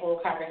to my whole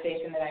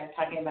conversation that I was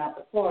talking about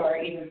before,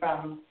 even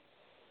from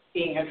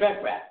being a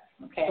drug rep,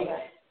 okay?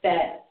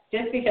 That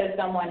just because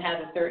someone has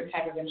a certain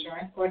type of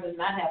insurance or does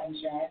not have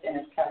insurance and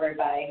is covered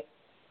by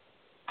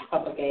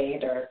public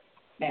aid or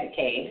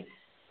Medicaid,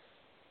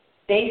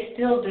 they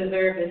still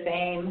deserve the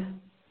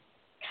same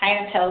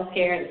kind of health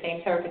care, the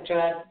same sort of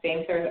drugs, the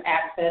same sort of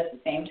access, the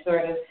same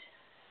sort of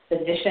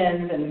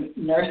physicians and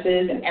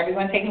nurses and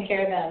everyone taking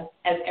care of them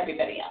as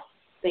everybody else.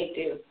 They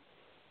do.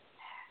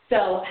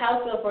 So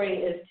House Bill 40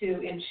 is to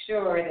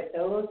ensure that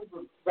those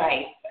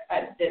rights,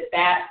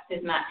 that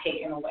is not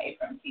taken away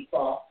from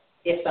people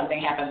if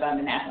something happens on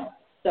the national level.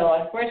 So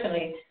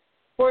unfortunately,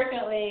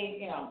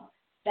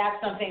 that's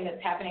something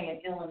that's happening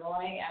in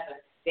Illinois as a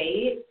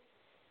state,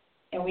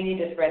 and we need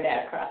to spread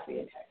that across the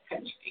entire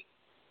country.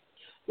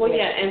 Well,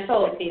 yeah, and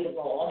so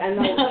feasible. And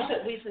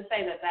we should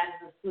say that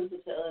is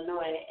exclusive to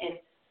Illinois. And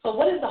so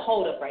what is the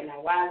holdup right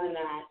now? Why is it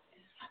not?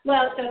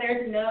 Well, so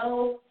there's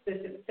no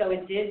specific, so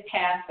it did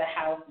pass the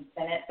House and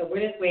Senate, so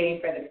we're just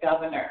waiting for the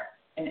governor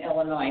in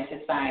Illinois to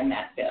sign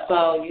that bill.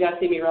 So you guys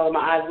see me rolling my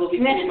eyes. We'll be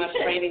pretty much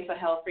waiting till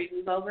hell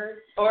freezes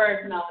over?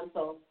 Or no,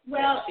 until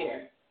next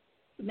year?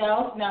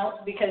 No,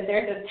 because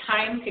there's a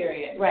time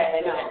period. Right, I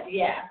know.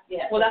 Yeah.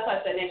 Well, that's why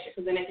I said next year,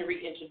 because then they can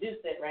reintroduce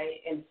it,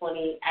 right,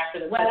 after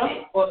the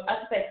Senate. Well,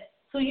 I should say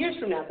 2 years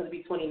from now, because it'll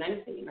be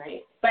 2019,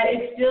 right? But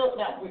it's still,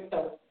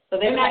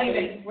 we're not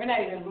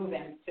even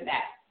moving to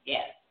that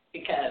yet,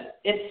 because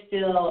it's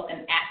still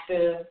an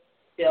active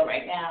bill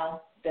right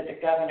now that the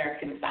governor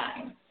can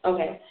sign.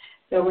 Okay.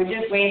 So we're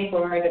just waiting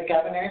for the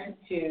governor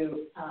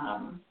to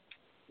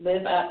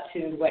live up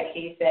to what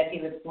he said he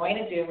was going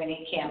to do when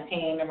he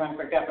campaigned to run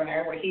for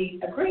governor, where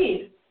he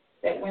agreed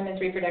that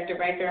women's reproductive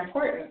rights are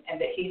important and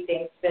that he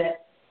thinks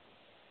that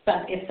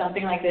if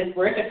something like this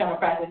were to come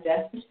across his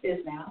desk, which it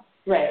is now,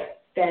 right,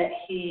 that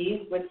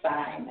he would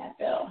sign that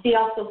bill. He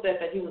also said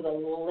that he was a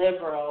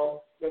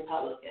liberal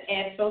Republican.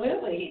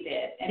 Absolutely, he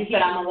did. And he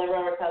said, I'm a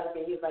liberal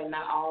Republican. He was like,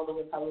 not all the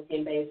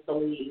Republican base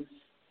believes.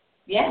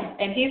 Yeah,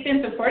 and he's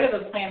been supportive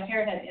of Planned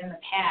Parenthood in the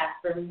past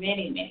for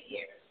many, many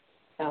years.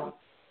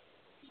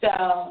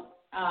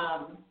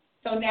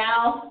 So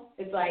now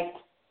it's like,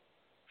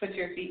 put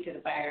your feet to the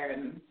fire.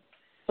 And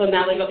so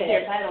now they go to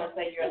their title and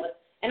say you're a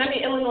and I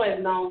mean, Illinois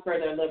is known for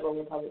their liberal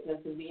Republicans,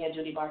 because we had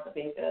Judy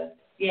Barker-Pinka.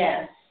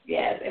 Yes,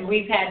 and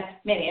we've had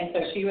many, and so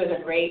she was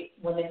a great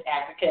women's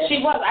advocate. She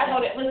was. I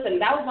voted. Listen,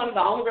 that was one of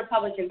the only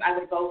Republicans I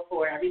would vote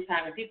for every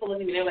time. And people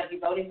look at me, they're like, "You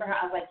voting for her?"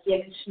 I was like, "Yeah,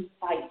 because she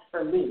fights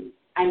for me.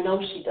 I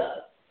know she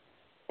does."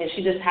 And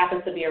she just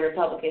happens to be a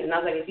Republican. And I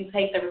was like, if you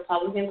take the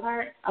Republican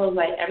part, I was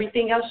like,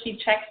 everything else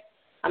she checks,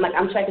 I'm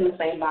checking the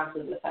same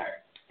boxes with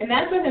her. And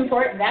that's what's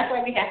important. That's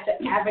why we have to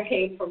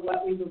advocate for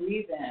what we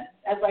believe in.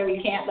 That's why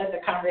we can't let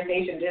the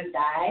conversation just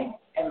die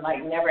and,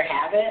 like, never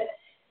have it.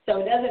 So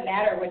it doesn't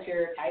matter what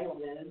your title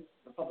is,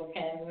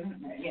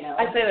 Republican, you know.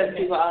 I say that to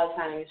people all the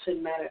time. It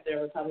shouldn't matter if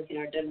they're Republican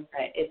or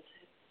Democrat. It's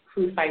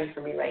who's fighting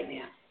for me right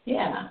now.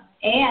 Yeah.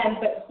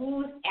 But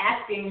who's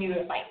asking you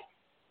to fight?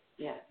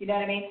 Yeah. You know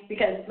what I mean?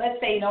 Because let's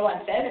say no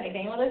one says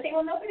anything. Well, let's say,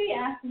 well, nobody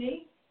asked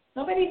me.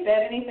 Nobody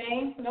said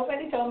anything.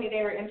 Nobody told me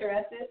they were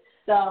interested.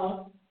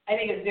 So I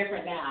think it's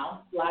different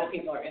now. A lot of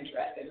people are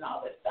interested in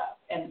all this stuff.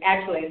 And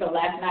actually, so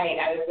last night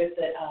I was with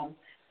the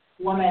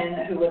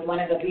woman who was one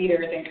of the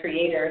leaders and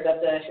creators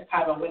of the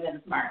Chicago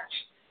Women's March.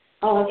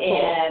 Oh, that's cool.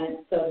 And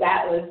so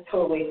that was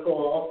totally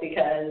cool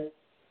because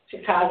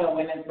Chicago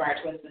Women's March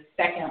was the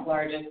second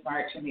largest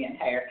march in the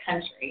entire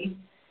country.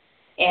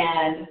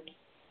 And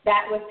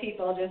that was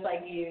people just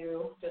like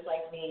you, just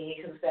like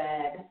me, who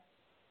said,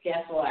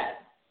 guess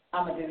what?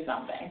 I'm going to do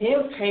something. It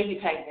was crazy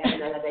packed down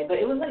the other day, but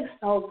it was like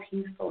so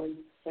peaceful and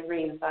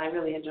serene, so I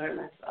really enjoyed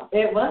myself.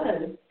 It was,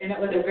 and it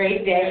was a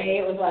great day.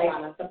 It was like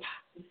the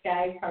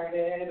sky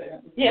parted.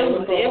 And it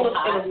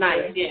was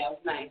nice. Yeah, it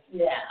was nice.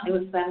 Yeah. It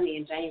was 70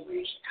 in January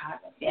in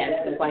Chicago. Yeah,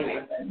 that doesn't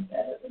happen.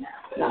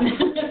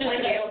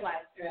 It was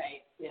like,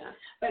 right. Yeah.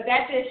 But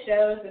that just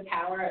shows the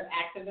power of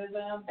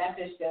activism. That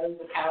just shows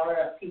the power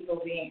of people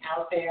being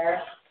out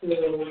there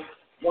who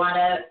want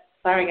to.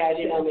 Sorry, guys,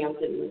 you know me. I'm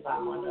sitting in the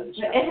bottom one of the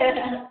show.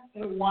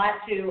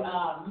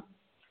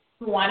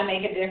 who want to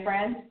make a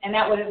difference, and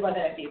that wasn't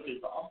a few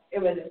people. It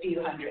was a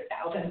few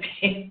 100,000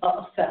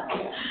 people. So,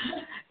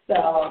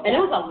 and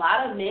there was a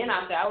lot of men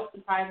out there. I was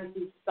surprised to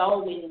see so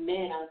many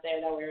men out there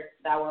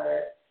that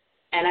were.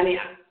 And I mean,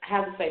 I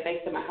have to say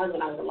thanks to my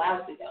husband, I was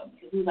allowed to go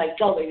because he was like,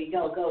 "Go, baby,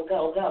 go, go,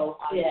 go, go."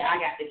 I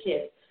got the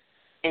kids,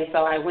 and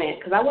so I went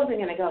because I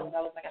wasn't gonna go because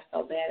I was like, I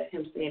felt bad at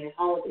him staying at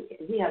home with the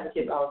kids. He has the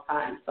kids all the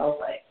time, so I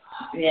was like.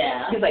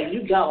 Yeah. He's like,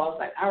 you go. I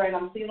was like, all right,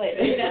 I'll see you later.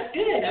 That's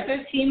good. That's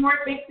what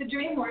teamwork makes the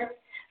dream work.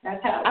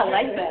 That's how I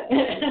like that.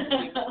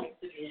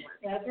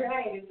 That's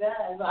right, it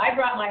does. Well, I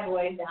brought my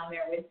boys down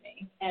there with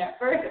me. And at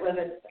first it was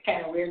a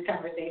kind of weird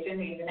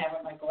conversation even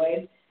having my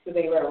boys because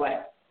they were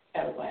what?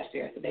 That was last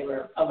year. So they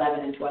were 11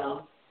 and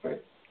 12 or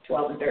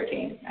 12 and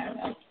 13. I don't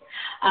know.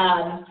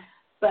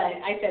 But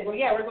I said, well,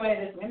 yeah, we're going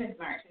to this women's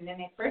march. And then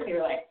at first they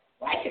were like,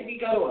 why should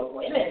we go to a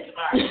women's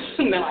march?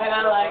 And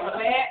I'm like,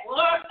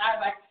 what? I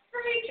was like,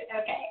 great.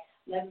 Okay,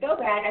 let's go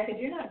back. I said,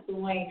 you're not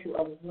going to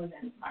a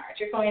women's march.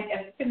 You're going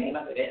to name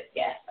of it is.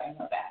 Yes, I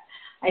know that.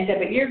 I said,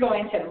 but you're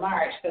going to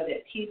march so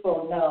that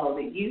people know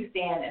that you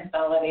stand in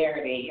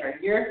solidarity or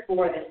you're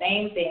for the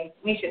same things.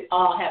 We should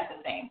all have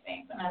the same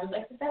things. And I was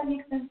like, does that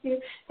make sense to you?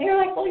 They were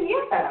like, well,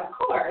 yeah, of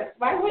course.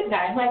 Why wouldn't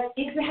I? I'm like,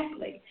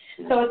 exactly.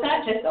 So it's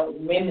not just a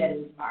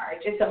women's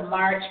march. It's a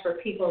march for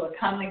people to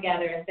come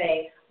together and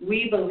say,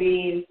 we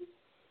believe,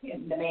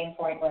 the main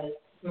point was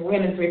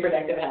women's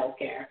reproductive health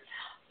care.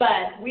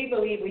 But we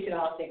believe we should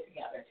all stick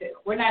together, too.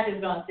 We're not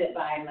just going to sit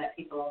by and let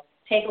people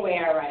take away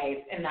our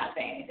rights and not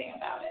say anything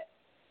about it.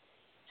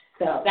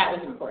 So that was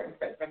important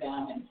for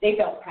them, and they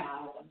felt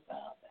proud of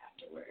themselves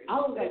afterwards. I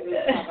was like really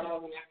proud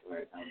of them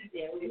afterwards.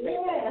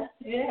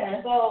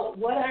 Yeah. So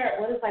what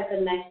is like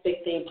the next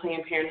big thing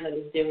Planned Parenthood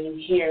is doing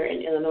here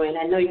in Illinois? And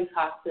I know you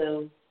talk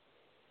to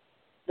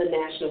the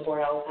national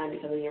board all the time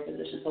because of your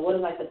position. So what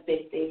is like the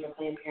big thing for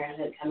Planned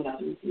Parenthood coming up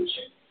in the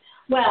future?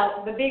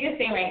 Well, the biggest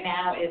thing right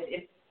now is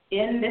it's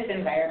in this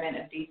environment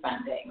of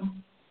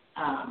defunding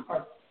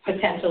or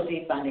potential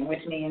defunding,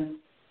 which means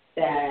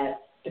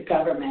that the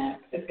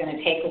government is going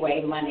to take away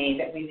money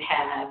that we've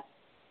had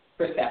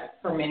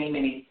for many,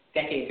 many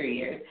decades or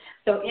years.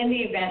 So in the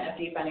event of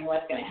defunding,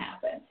 what's going to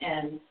happen?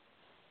 And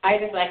I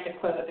just like to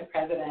quote the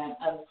president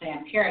of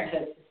Planned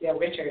Parenthood, Cecile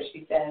Richards.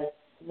 She says,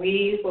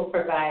 we will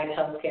provide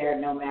health care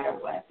no matter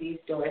what. These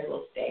doors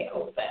will stay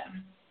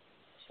open.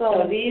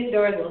 So these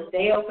doors will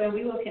stay open.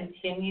 We will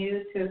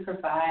continue to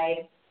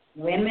provide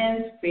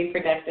women's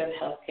reproductive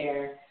health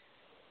care.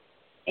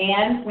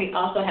 And we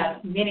also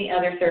have many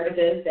other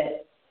services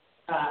that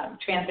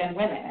transcend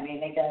women. I mean,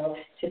 they go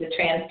to the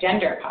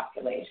transgender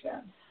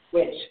population,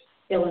 which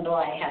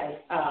Illinois has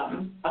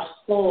a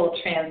whole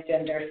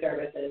transgender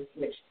services,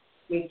 which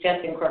we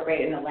just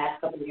incorporated in the last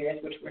couple of years,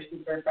 which we're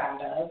super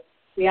proud of.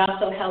 We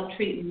also help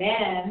treat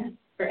men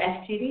for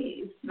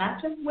STDs,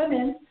 not just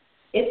women.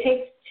 It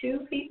takes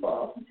two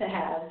people to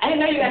have. I didn't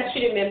know you guys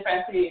treated men for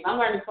STDs. I'm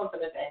learning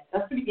something today.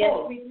 That's pretty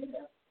cool. Yes, we do.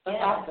 That's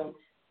awesome.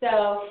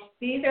 So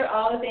these are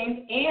all the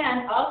things.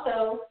 And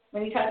also,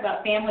 when you talk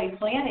about family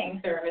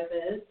planning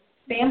services,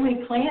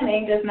 family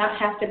planning does not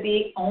have to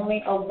be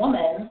only a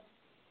woman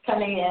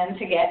coming in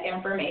to get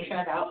information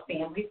about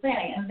family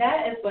planning. And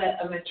that is what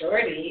a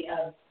majority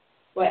of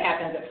what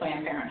happens at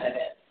Planned Parenthood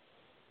is.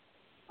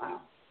 Wow.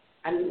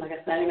 Like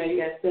I said, I didn't know you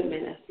guys did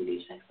men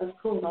STD checks. That's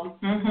cool, though.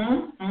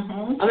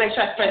 I'll make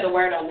sure I spread the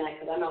word on that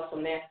because I know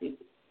some nasty.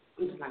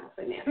 I'm just not going to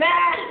say nasty.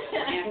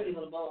 Nasty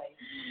little boys.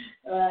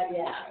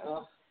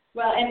 Yeah.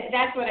 Well, and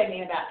that's what I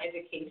mean about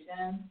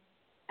education.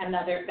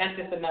 that's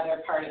just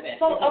another part of it.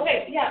 So,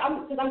 okay, yeah,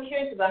 because I'm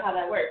curious about how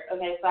that works.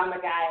 Okay, so I'm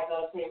a guy, I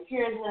go to Planned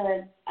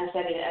Parenthood, I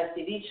send in an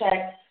STD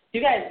check.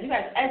 You guys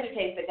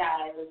educate the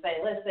guys and say,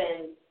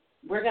 listen,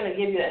 we're going to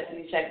give you an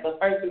STD check, but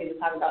first we need to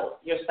talk about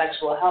your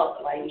sexual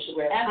health, like you should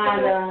wear a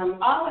condom.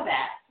 All of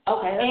that.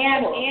 Okay,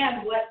 cool.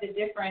 And what the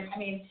difference,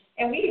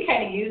 and we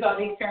kind of use all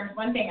these terms.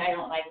 One thing I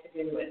don't like to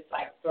do is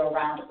like throw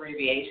around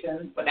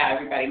abbreviations without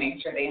everybody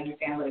making sure they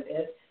understand what it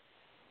is.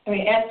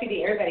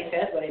 STD, everybody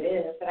says what it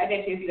is, but I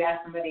bet you if you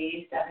ask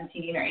somebody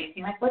 17 or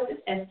 18, like, what does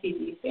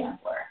STD stand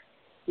for?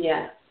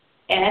 Yeah.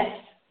 S,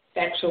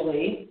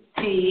 sexually,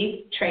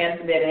 T,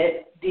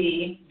 transmitted,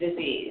 D,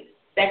 disease.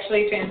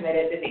 Sexually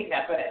transmitted disease,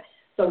 that's what it is.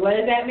 So what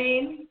does that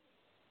mean?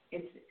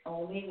 It's the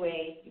only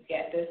way you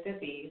get this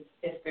disease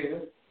is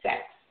through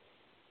sex.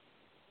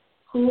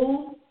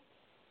 Who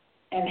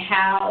and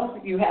how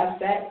you have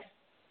sex,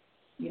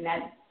 you're not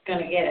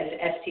going to get an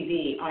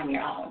STD on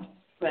your own.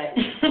 Right.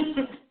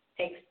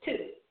 Takes two.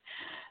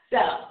 So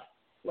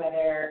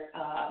whether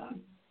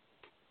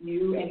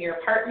you and your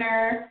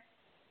partner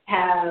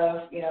have,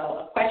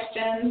 a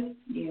question,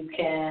 you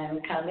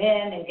can come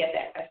in and get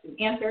that question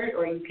answered,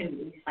 or you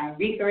can find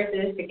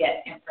resources to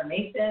get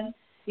information,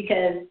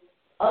 because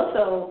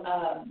also,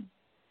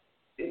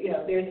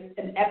 there's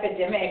an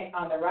epidemic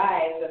on the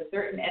rise of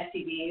certain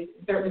STDs,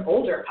 certain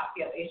older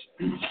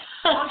populations.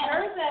 I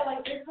heard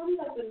that, there comes,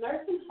 the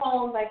nursing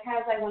home,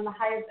 has, one of the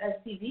highest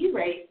STD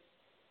rates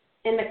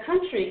in the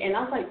country, and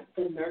I was like,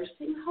 the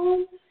nursing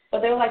home?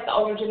 But they were like, the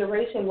older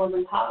generation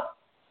wasn't taught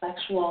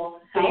sexual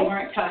health. They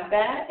weren't taught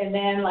that, and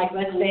then,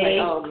 let's say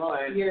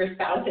your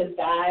spouse has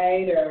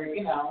died, or,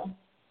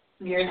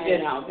 you're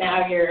just,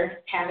 now you're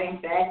having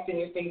sex, and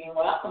you're thinking,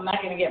 well, I'm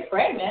not going to get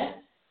pregnant.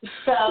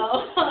 So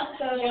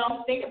you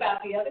don't think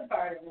about the other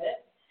part of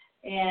it,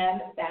 and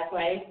that's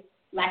why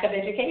lack of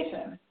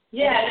education.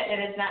 Yeah,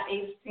 and it's not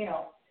age,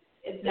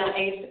 it's not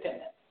age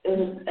dependent.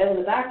 It was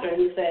a doctor,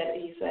 and he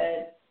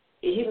said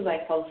he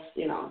was close,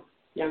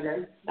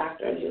 younger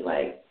doctor, and he was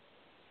like,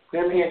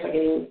 grandparents are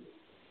getting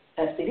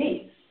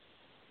STDs,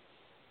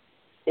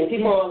 and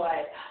people were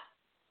like,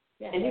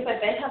 and he's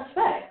like, they have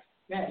sex.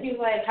 Right. He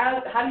was like, how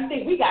do you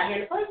think we got here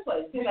in the first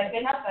place? He was like, they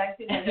have sex,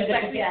 they're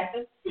sexually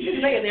active, and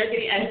they're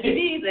getting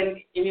STDs,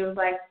 and he was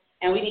like,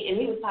 and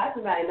he was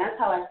talking about it, and that's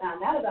how I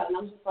found out about it,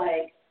 and I'm just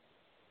like,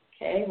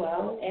 okay,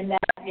 well, and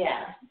that,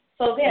 yeah.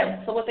 So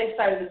what they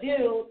started to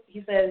do,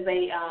 he says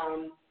they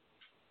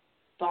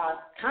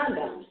bought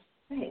condoms,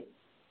 right?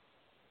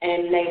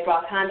 And they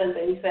brought condoms,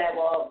 and he said,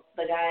 well,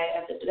 the guy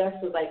at the desk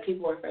was like,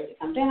 people were afraid to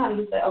come down. And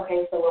he said,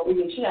 okay, so what we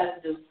need you guys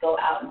to do is go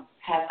out and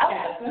pass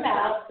them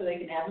out so they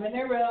can have them in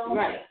their room.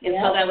 Right. And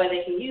so that way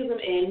they can use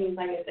them. And he's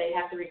like, if they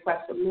have to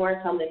request for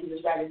more, tell them that he was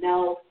rather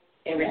know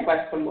and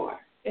request for more.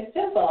 It's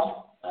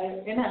simple,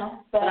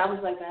 But I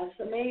was like, that's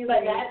amazing.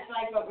 But that's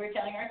like what we're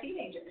telling our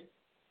teenagers.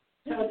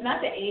 So it's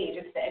not the age,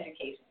 it's the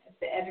education. It's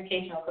the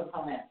educational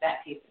component.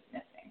 That piece is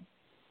missing.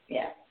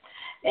 Yeah.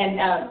 And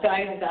so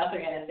I was also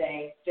going to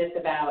say just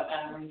about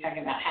when you're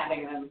talking about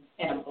having them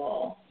in a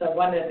bowl. So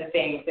one of the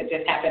things that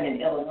just happened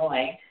in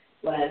Illinois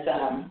was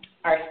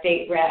our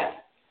state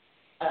rep,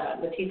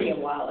 Leticia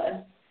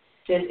Wallace,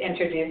 just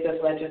introduced this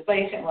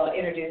legislation. Well,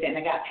 introduced it and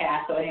it got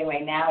passed. So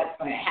anyway, now it's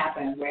going to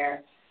happen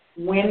where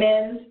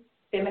women's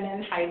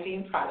feminine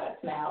hygiene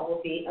products now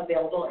will be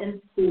available in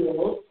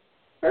schools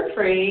for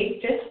free,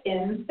 just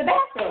in the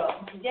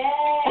bathroom. Yay!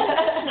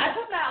 I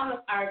put that on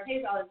our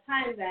page all the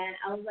time, then.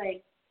 I was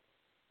like,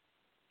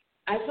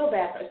 I feel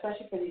bad,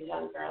 especially for these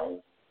young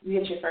girls. You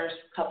get your first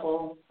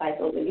couple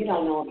cycles, and you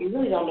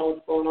really don't know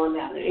what's going on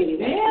down there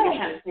anyway. Yeah. You're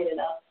trying to clean it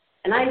up.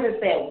 And I even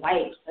said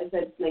wipes. I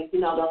said,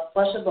 those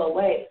flushable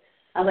wipes.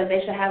 I was like,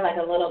 they should have,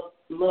 a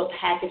little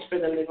package for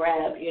them to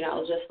grab,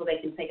 just so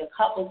they can take a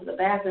couple to the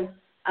bathroom.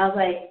 I was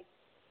like,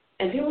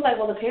 and people were like,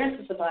 well, the parents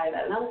will supply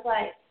that. And I was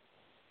like,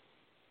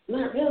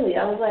 not really.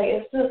 I was like,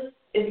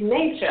 it's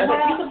nature. I was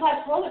like, you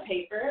supply toilet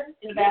paper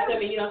in the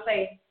bathroom, and you don't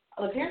say,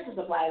 oh, the parents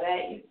will supply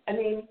that.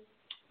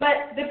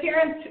 But the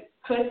parents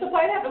could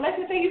supply that, but let's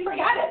just say you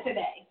forgot it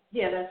today.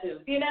 Yeah, that too.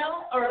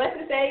 Or let's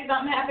just say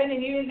something happened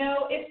and you didn't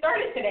know it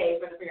started today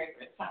for the very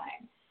first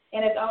time.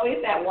 And it's always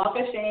that walk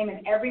of shame,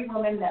 and every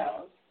woman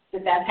knows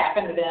that that's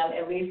happened to them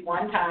at least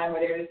one time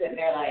where they're just sitting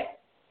there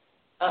like,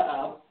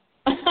 uh-oh.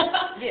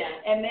 Yeah.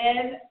 And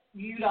then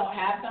you don't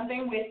have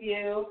something with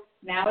you.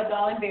 Now it's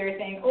all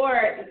embarrassing.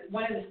 Or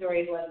one of the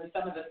stories was in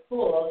some of the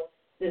schools,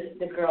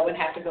 the girl would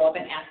have to go up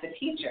and ask the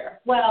teacher.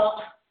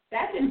 Well,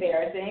 that's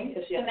embarrassing.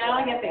 So now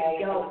I get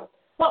to go.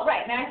 Well,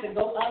 right, now I have to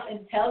go up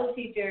and tell the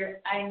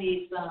teacher I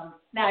need some.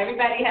 Now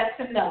everybody has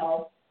to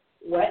know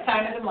what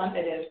time of the month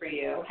it is for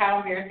you. How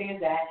embarrassing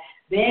is that?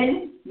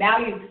 Then now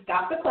you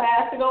stop the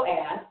class to go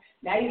ask.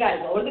 Now you got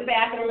to go to the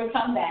bathroom and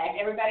come back.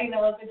 Everybody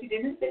knows that you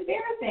did it. It's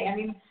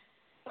embarrassing.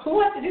 Who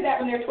wants to do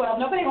that when they're 12?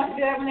 Nobody wants to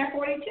do that when they're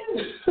 42.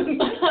 It's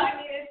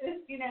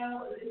just,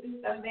 this is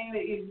something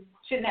that you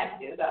shouldn't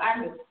have to do. So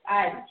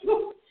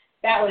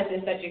that was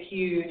just such a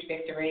huge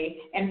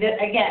victory. And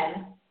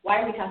again,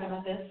 why are we talking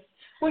about this?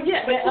 Well,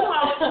 yeah, but I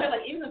always feel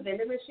like even the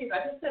vending machines,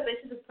 I just said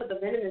they should just put the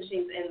vending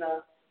machines in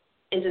the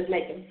and just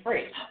make them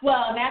free.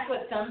 Well, and that's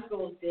what some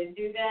schools did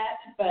do that,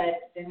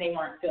 but then they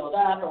weren't filled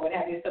up or what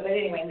have you. So, but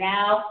anyway,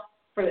 now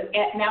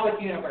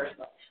it's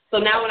universal. So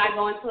now when I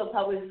go into a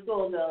public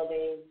school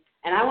building,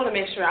 and I want to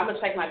make sure, I'm going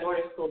to check my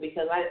daughter's school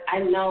because I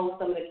know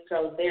some of the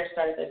girls there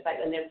started their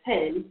cycle and they're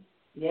 10.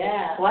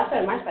 Yeah. Well, I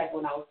started my cycle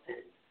when I was 10.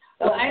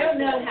 So I don't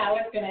know how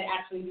it's going to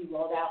actually be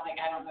rolled out. Like,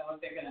 I don't know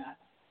if they're going to.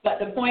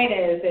 But the point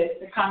is that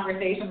the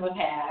conversation was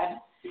had.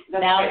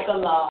 Now it's a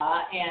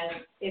law,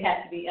 and it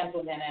has to be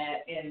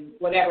implemented in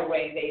whatever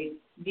way they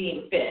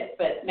deem fit.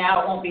 But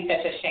now it won't be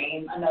such a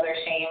shame, another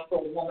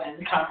shameful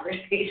woman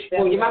conversation.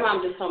 Well, my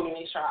mom just told me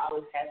make sure I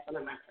always have some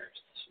in my purse.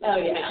 Oh,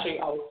 yeah. Make sure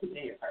you always keep it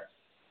in your purse.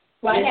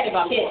 Well, I had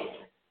a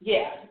kid.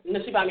 Yeah. And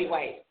then she bought me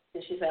white.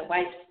 And she said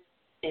white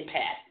and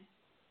pad.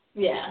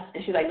 Yeah.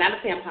 And she's like, not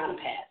a tampon and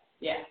pad.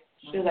 Yeah.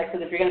 She was like,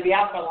 because if you're going to be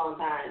out for a long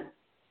time.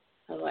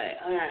 I was like,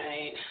 all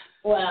right.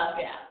 Well,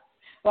 yeah.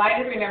 Well,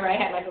 I just remember I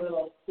had like a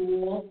little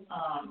school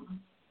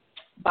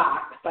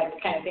box, like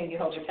the kind of thing you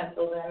hold your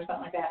pencils in or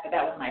something like that, but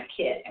that was my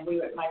kit. And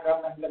my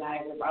girlfriends and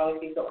I would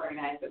always be so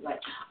organized. It was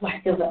like, oh,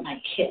 I filled up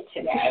my kit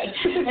today.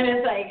 And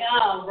it's like,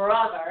 oh,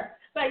 brother.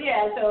 But,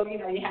 yeah, so, you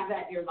have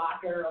that in your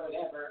locker or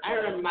whatever. I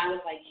remember mine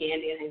was like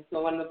candy in high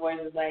school. One of the boys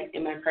was like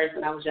in my purse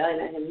and I was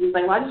yelling at him. He was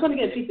like, well, I just want to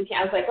get a piece of candy.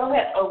 I was like, go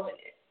ahead, open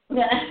it.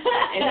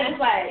 And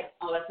he's like,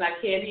 oh, that's not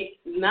candy.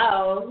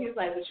 No. He was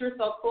like, but you're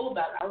so cool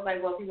about it. I was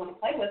like, well, if you want to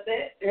play with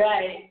it.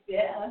 Right.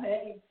 Yeah.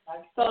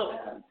 So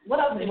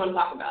what else do you want to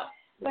talk about?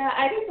 Well,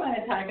 I just want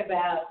to talk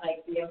about,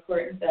 like, the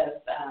importance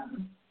of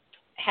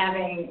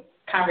having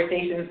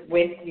conversations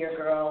with your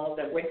girls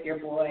or with your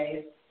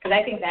boys, because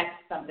I think that's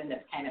something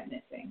that's kind of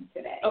missing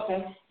today.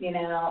 Okay.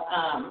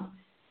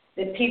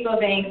 That people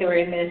think that we're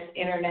in this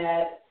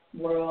internet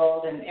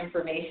world and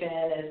information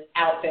is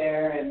out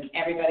there and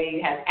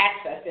everybody has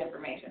access to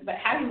information. But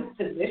how you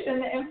position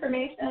the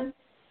information,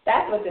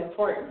 that's what's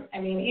important. I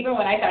mean, even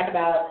when I talk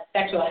about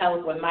sexual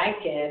health with my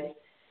kids,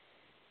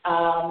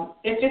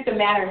 it's just a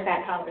matter of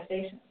fact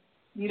conversation.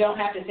 You don't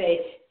have to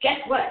say, guess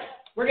what?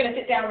 We're going to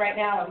sit down right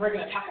now and we're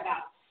going to talk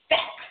about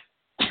sex,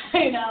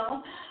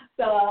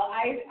 So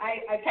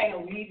I kind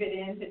of weave it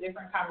into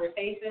different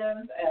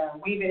conversations,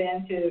 weave it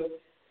into,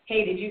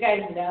 hey, did you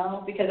guys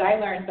know? Because I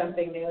learned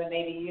something new, and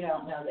maybe you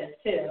don't know this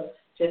too,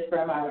 just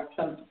from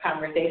some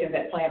conversations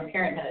at Planned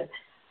Parenthood,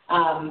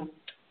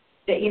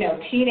 that,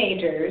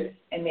 teenagers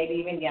and maybe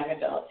even young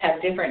adults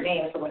have different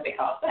names for what they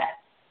call sex.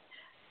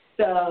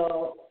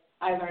 So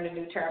I learned a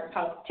new term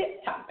called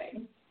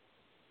tip-topping.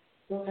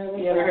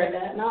 You ever heard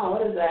that? No,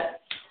 what is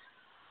that?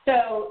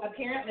 So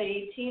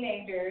apparently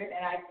teenagers,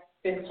 and I've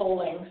been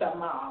polling some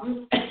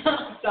moms,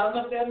 some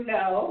of them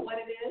know what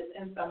it is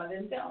and some of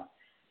them don't.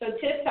 So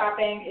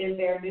tip-topping is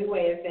their new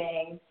way of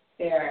saying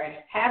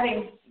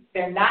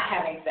they're not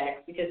having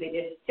sex because they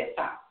did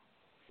tip-top.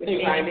 Are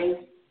you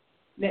rhyming?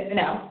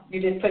 No,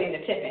 you're just putting the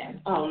tip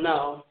in. Oh,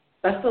 no.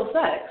 That's still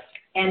sex.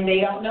 And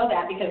they don't know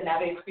that because now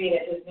they've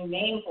created this new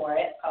name for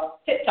it called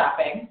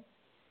tip-topping.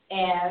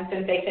 And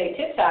since they say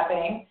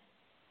tip-topping,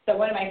 so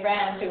one of my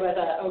friends who was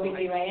an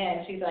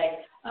OBGYN, she's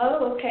like,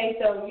 oh, okay,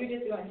 so you're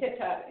just doing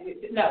tip-top.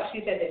 No, she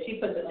said that she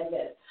puts it like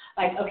this.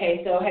 Like,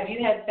 okay, so have you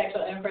had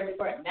sexual intercourse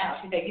before? No.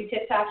 She said, you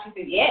tip-top? She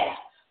said, yeah.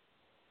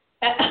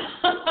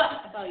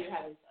 So you're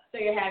having sex. So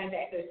you're having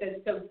sex.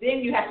 So then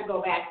you have to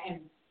go back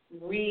and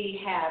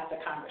rehab the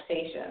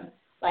conversation.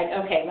 Like,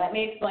 okay, let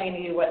me explain to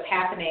you what's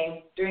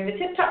happening during the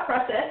tip-top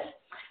process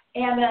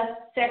and the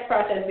sex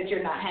process that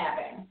you're not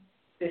having.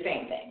 The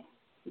same thing.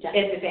 Yeah.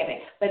 It's the same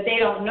thing. But they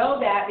don't know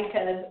that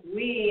because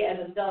we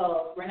as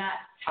adults, we're not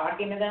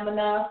talking to them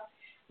enough.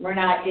 We're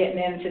not getting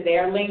into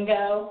their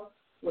lingo.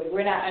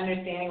 We're not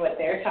understanding what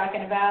they're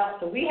talking about.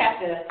 So we have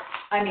to,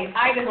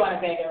 I just want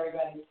to beg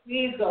everybody,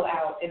 please go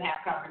out and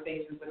have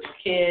conversations with your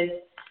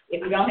kids.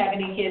 If you don't have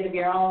any kids of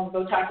your own,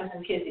 go talk to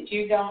some kids that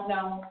you don't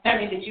know,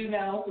 that you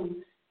know, who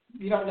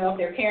you don't know if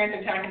their parents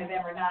are talking to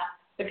them or not,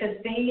 because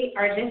they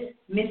are just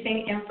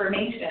missing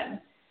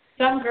information.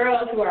 Some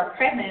girls who are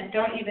pregnant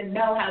don't even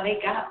know how they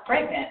got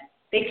pregnant.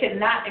 They could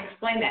not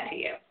explain that to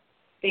you.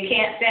 They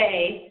can't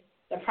say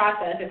the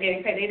process of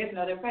getting pregnant. They just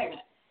know they're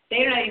pregnant.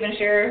 They're not even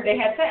sure they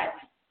had sex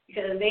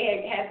because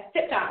they had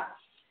tip-top.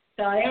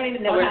 So they don't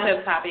even know how.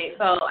 Tip-topping.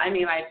 So,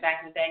 like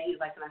back in the day, he was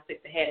like, can I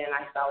stick the head in?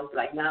 I used to always be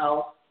like,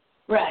 no.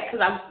 Right.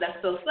 Because that's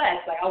still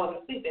sex. Like, I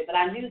wasn't stupid, but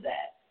I knew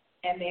that.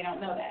 And they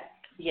don't know that.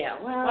 Yeah,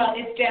 well,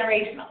 it's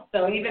generational.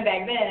 So even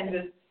back then,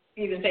 just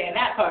even saying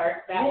that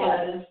part, that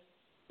was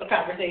a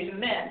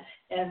conversation then.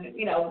 And,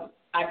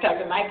 I've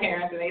talked to my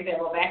parents, and they said,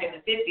 well, back in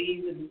the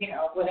 50s and,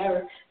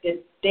 whatever,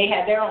 that they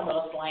had their own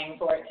little slang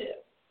for it, too.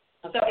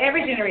 So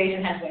every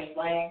generation has their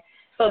slang.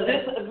 So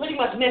this pretty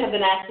much men have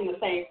been asking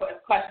the same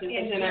questions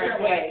in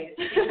different ways.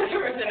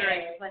 Different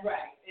generations.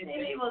 Right.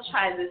 Maybe we'll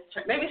try this.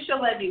 Maybe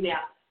she'll let me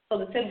now. So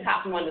the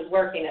tip-top one is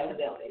working,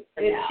 evidently.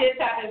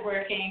 Tip-top is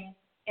working.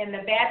 And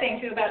the bad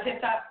thing, too, about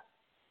tip-top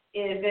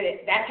is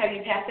that that's how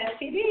you pass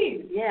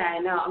STDs. Yeah, I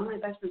know. I'm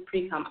like, that's just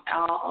pre-com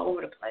all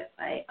over the place.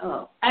 Like,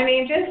 oh.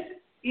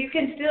 Just you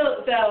can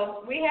still,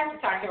 so we have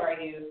to talk to our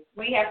youth.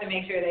 We have to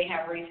make sure they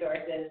have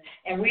resources,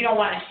 and we don't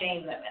want to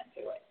shame them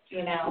into it.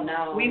 You know,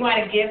 No. We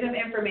want to give them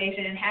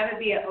information and have it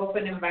be an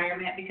open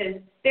environment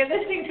because they're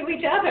listening to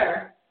each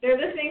other. They're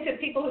listening to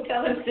people who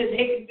tell them that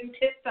they can do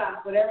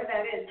TikTok, whatever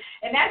that is.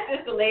 And that's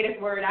just the latest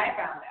word I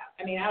found out.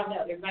 I mean, I don't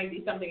know. There might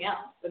be something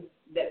else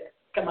that's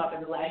come up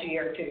in the last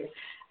year or two,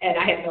 and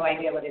I have no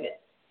idea what it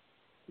is.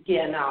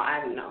 Yeah, no,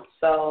 I don't know.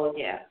 So,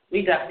 yeah,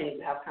 we definitely need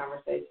to have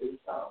conversations.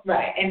 So.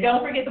 Right, and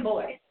don't forget the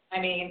boys. I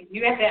mean,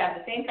 you have to have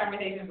the same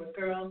conversations with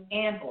girls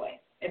and boys.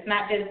 It's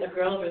not just a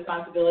girl's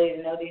responsibility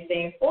to know these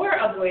things or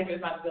a boy's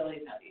responsibility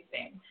to know these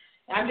things.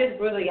 And I'm just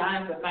brutally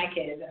honest with my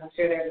kids, and I'm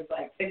sure they're just,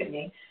 like, sick of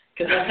me.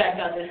 Because sometimes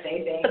I'll just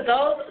say things. But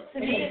those, to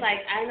me,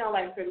 like, I know,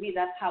 like, for me,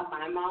 that's how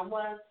my mom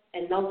was.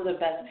 And those are the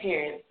best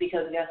parents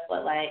because guess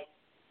what? Like,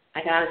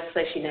 I can honestly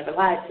say she never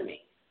lied to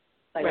me.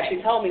 Like, right. What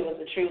she told me was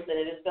the truth, and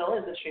it still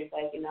is the truth.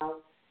 Like, you know,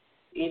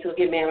 you need to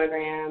get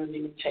mammograms,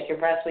 you need to check your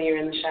breasts when you're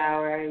in the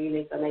shower, you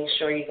need to make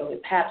sure you go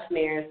get pap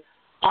smears.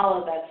 All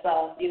of that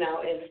stuff, you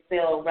know, is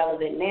still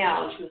relevant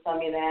now. And she was telling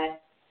me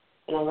that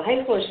when I was in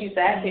high school, she used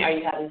to ask me, are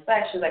you having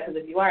sex? She's like,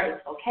 because if you are,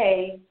 it's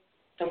okay.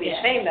 Don't be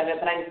ashamed of it,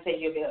 but I need to take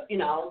you, you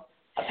know,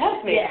 a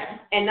pap smear. Yeah.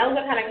 And those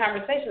are kind of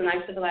conversations. And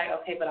I used to be like,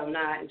 okay, but I'm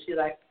not. And she's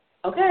like,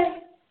 okay.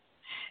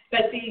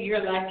 But see,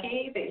 you're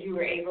lucky that you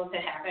were able to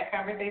have that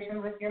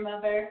conversation with your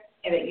mother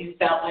and that you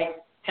felt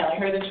like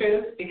telling her the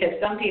truth, because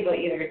some people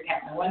either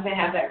have no one to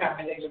have that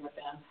conversation with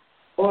them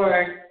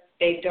or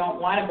they don't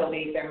want to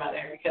believe their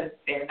mother because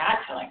they're not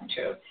telling the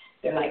truth.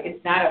 They're like,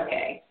 it's not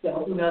okay.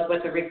 So who knows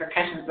what the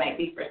repercussions might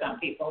be for some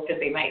people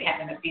because they might have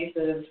an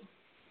abusive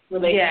relationship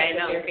with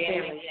their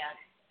family.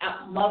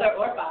 Mother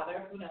or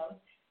father, who knows.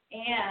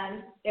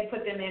 And it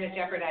put them in a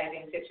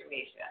jeopardizing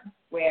situation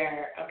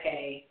where,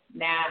 okay,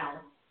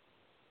 now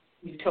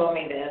you told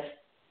me this,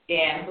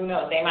 and who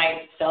knows, they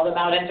might sell them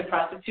out into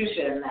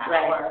prostitution now,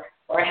 right.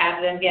 or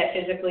have them get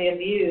physically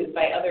abused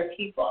by other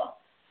people.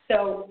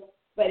 So,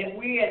 but if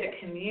we as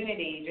a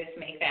community just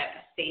make that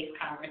a safe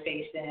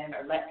conversation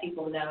or let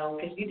people know,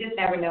 because you just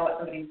never know what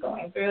somebody's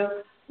going through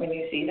when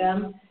you see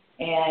them,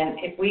 and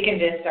if we can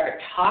just start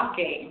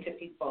talking to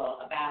people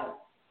about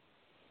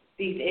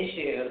these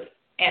issues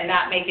and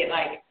not make it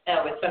like,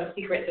 oh, it's some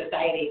secret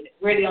society,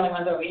 we're the only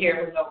ones over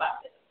here who know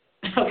about this.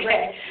 Okay.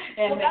 Right.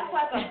 And well, that's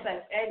why I thought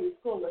sex ed in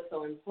school was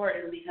so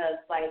important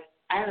because, like,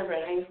 I remember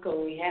in high school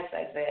when we had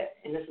sex ed,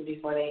 and this was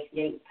before they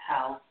yanked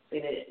how they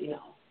did, you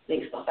know,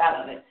 take stuff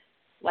out of it.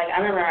 Like, I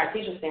remember our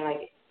teacher saying,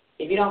 like,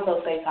 if you don't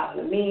feel safe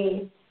talking to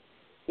me,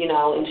 you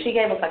know, and she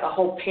gave us, like, a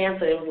whole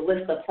pamphlet. It was a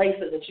list of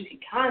places that you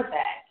could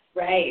contact.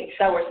 Right.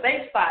 So we're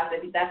safe spots.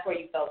 If that's where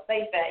you felt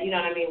safe at, you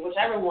know what I mean?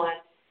 Whichever one,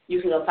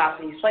 you can go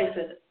talk to these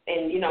places,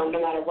 and, you know,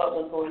 no matter what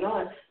was going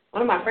on.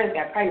 One of my friends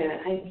got pregnant in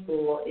high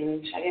school, and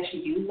I guess she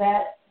used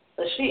that.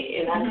 So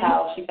and that's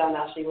how she found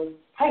out she was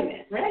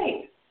pregnant.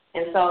 Right.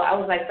 And so I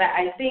was like,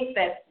 I think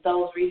that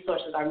those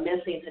resources are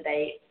missing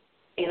today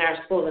in our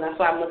schools, and that's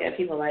why I'm looking at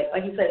people like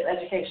you said,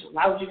 it's education.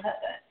 Why would you cut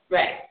that?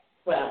 Right.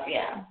 Well,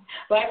 yeah.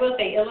 Well, I will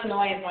say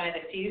Illinois is one of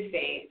the few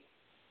states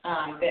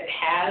that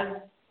has,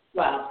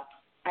 well,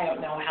 I don't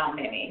know how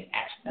many,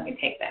 actually, let me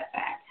take that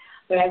back.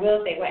 But I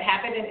will say what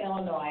happened in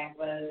Illinois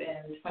was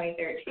in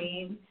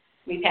 2013,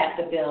 we passed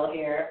a bill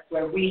here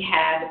where we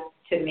had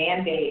to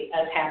mandate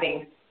us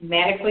having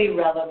medically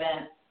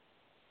relevant,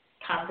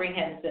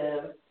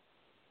 comprehensive,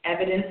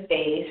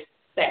 evidence-based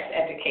sex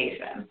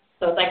education.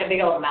 So it's like a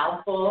big old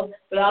mouthful,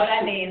 but all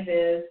that means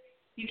is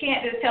you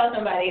can't just tell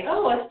somebody,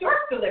 oh, a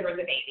stork delivers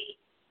a baby,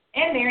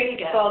 and there you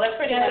go. So that's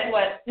pretty much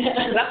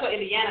what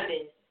Indiana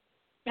did.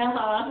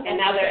 Uh-huh. And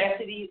now their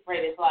STD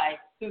rate is like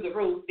through the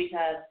roof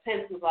because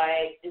Pence was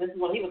like, and this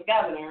is when he was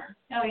governor.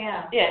 Oh,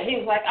 yeah. Yeah, he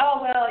was like, oh,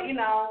 well, you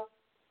know,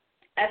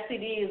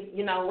 STDs,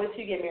 you know, once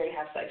you get married and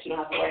have sex, you don't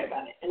have to worry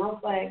about it. And I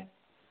was like,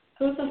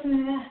 who's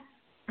listening to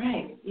that?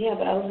 Right. Yeah,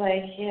 but I was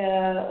like,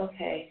 yeah,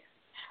 okay.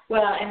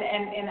 Well,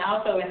 and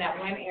also in that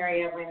one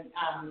area when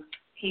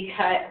he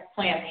cut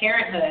Planned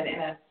Parenthood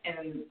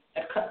and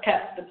cut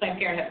the Planned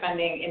Parenthood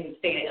funding in the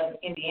state of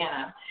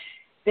Indiana,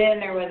 then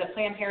there was a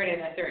Planned Parenthood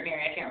in a certain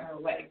area. I can't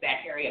remember what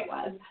exact area it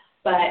was,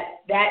 but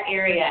that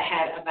area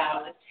had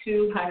about a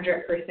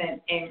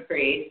 200%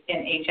 increase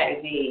in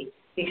HIV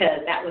because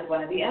that was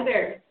one of the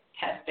other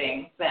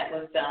testing that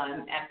was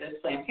done at this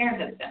Planned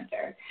Parenthood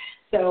center.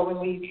 So when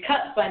we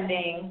cut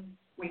funding,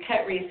 we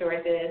cut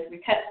resources, we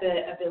cut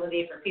the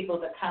ability for people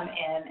to come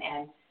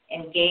in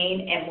and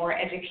gain and more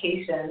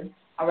education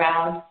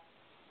around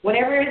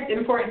whatever is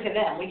important to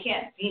them. We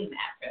can't deem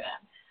that for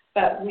them.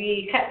 But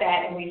we cut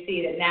that and we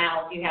see that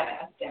now you have an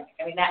epidemic.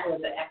 I mean, that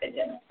was an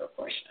epidemic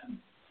proportion.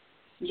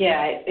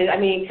 Yeah, I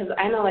mean, because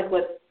I know, like,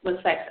 with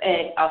sex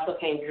ed also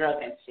came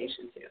drug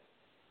education, too.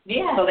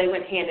 Yeah. So they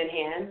went hand in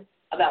hand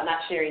about not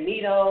sharing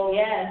needles.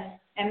 Yes.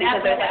 And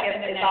that's what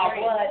happened in that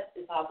area.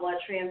 It's all blood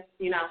trans,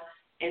 you know.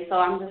 And so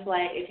I'm just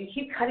like, if you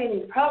keep cutting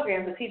these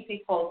programs and teach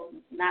people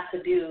not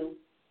to do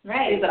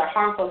things that are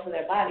harmful to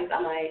their bodies,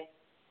 I'm like,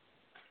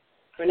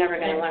 we're never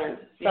going to learn.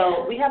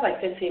 So we have like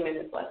 15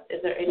 minutes left.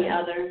 Is there any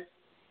other?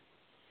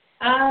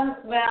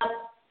 Well,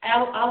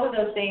 all of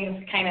those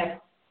things kind of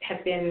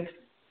have been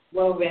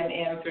woven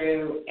in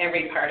through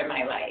every part of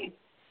my life.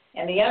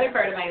 And the other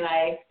part of my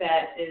life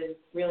that is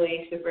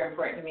really super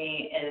important to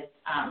me is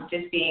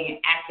just being an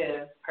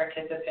active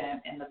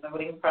participant in the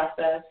voting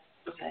process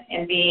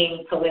and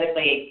being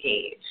politically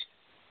engaged.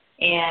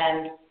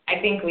 And I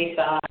think we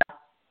saw,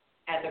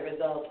 as a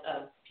result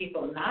of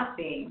people not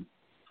being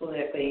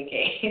politically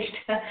engaged,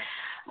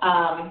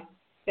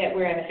 that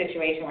we're in the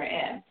situation we're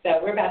in. So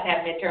we're about to have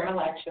midterm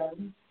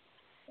elections,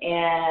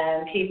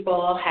 and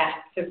people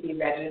have to be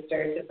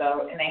registered to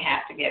vote, and they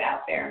have to get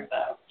out there and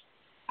vote.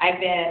 I've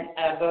been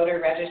a voter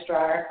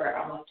registrar for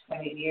almost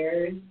 20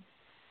 years.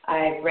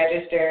 I've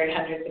registered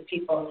hundreds of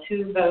people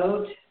to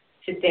vote.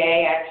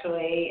 Today,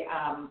 actually,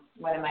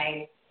 one of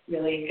my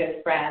really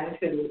good friends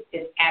who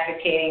is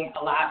advocating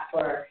a lot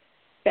for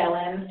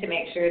felons to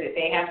make sure that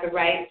they have the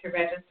right to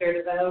register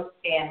to vote,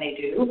 and they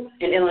do.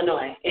 In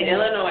Illinois. In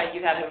Illinois,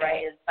 you have the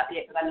right,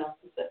 because I know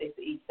specifics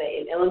to each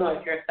state. In Illinois,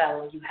 if you're a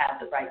felon, you have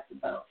the right to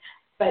vote.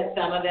 But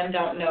some of them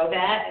don't know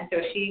that, and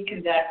so she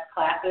conducts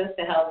classes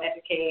to help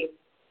educate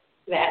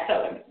that.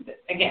 So,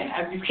 again,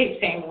 I just keep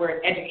saying the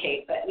word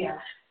educate, but,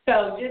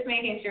 so just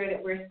making sure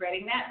that we're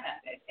spreading that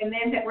message, and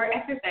then that we're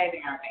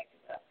exercising our right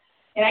to vote.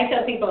 And I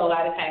tell people a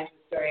lot of times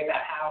the story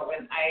about how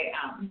when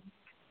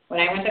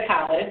I went to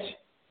college,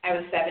 I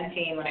was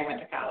 17 when I went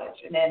to college,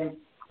 and then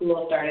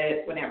school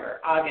started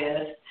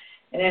August,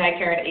 and then I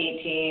turned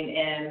 18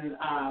 in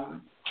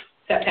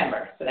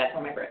September, so that's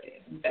when my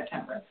birthday is, in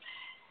September.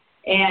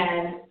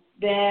 And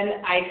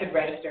then I could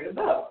register to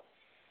vote.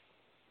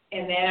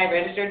 And then I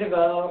registered to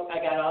vote. I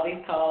got all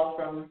these calls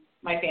from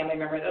my family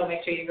members,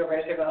 make sure you go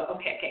register to vote.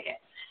 Okay.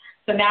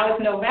 So now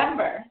it's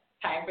November,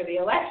 time for the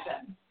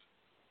election.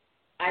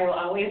 I will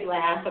always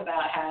laugh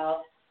about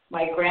how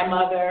my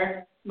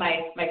grandmother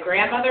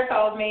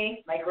called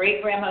me, my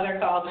great-grandmother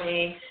called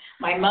me,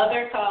 my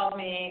mother called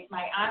me,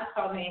 my aunt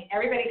called me,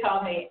 everybody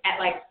called me at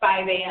like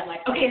 5 a.m.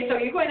 Like, okay, so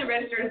you're going to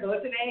register to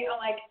vote today? I'm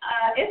like,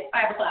 it's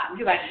 5 o'clock.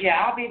 She's like, yeah,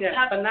 I'll be there,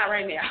 but not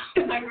right now.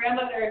 My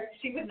grandmother,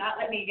 she would not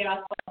let me get off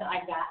the phone until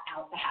I got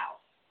out the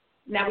house.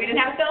 Now, we didn't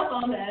have a cell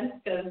phone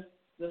then because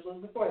this was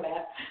before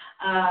that.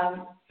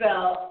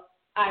 So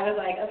I was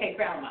like, okay,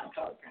 Grandma, I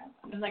called Grandma.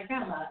 I was like,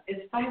 Grandma,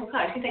 it's 5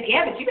 o'clock. She's like,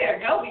 yeah, but you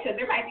better go because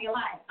there might be a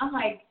line. I'm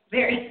like,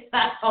 there is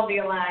not going to be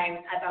a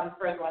line. I'm the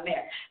first one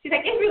there. She's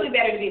like, it's really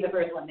better to be the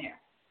first one there.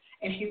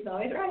 And she was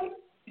always right.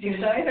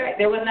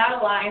 There was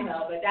not a line,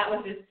 though, but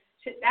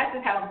that's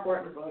just how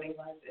important voting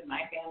was in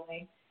my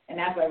family. And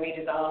that's why we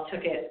just all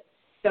took it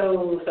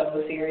so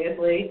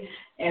seriously.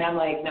 And I'm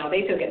like, no,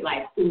 they took it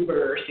like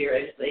uber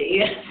seriously.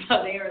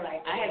 So they were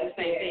like, I had the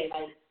same thing.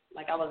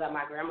 Like I was at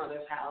my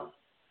grandmother's house,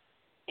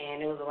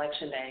 and it was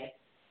election day.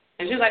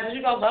 And she was like, did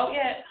you go vote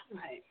yet? I'm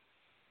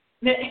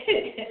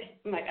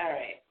like, all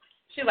right.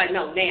 She was like,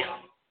 no, now.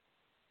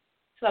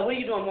 She's like, what are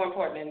you doing more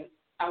important than?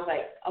 I was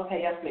like,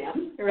 okay, yes,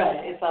 ma'am.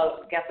 Right. And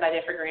so guess what I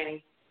did for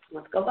Granny?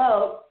 Let's go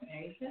vote.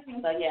 There you go.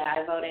 So, yeah,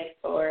 I voted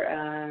for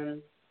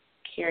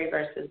Kerry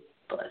versus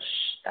Bush.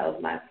 That was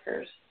my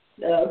first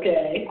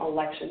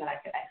election that I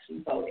could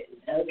actually vote in.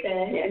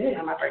 Okay. Yeah, I didn't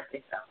have my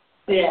birthday, so.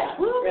 Yeah,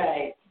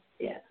 right.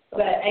 Yeah. So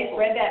but I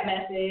spread that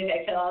message.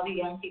 I tell all the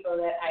young people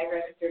that I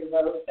registered to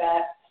vote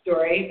that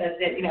story. That,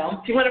 if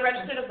you want to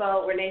register to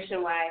vote, we're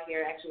nationwide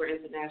here. Actually, we're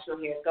international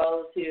here.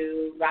 Go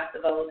to Rock the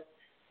Vote.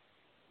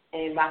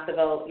 And Rock the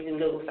Vote, you can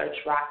Google search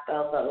Rock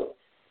the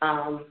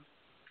Vote.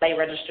 They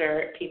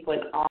register people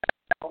in all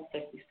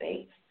 50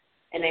 states.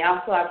 And they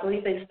also, I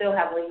believe they still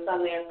have links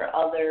on there for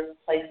other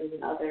places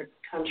in other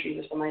countries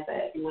or something like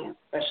that if you want to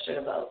register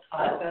to vote.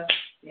 Awesome. So,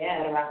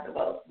 yeah. To Rock the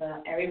Vote.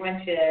 Well,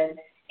 everyone should.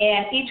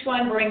 And each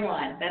one bring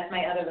one. That's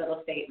my other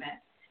little statement.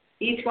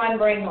 Each one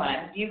bring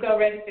one. You go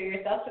register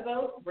yourself to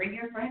vote, bring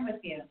your friend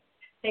with you.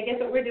 Say, guess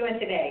what we're doing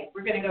today?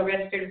 We're going to go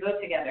register to vote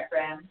together,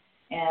 friend.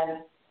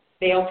 And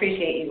they'll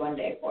appreciate you one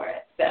day for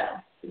it. So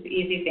it's an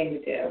easy thing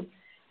to do.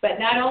 But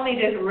not only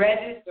just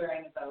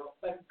registering to vote,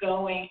 but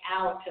going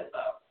out to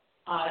vote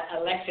on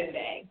election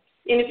day.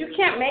 And if you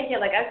can't make it,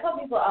 like I tell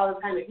people all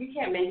the time, if you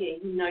can't make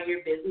it and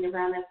you're busy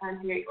around that time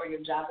period or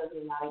your job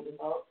doesn't allow you to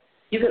vote,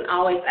 you can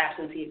always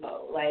absentee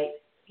vote. Like,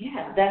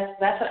 yeah,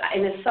 that's what,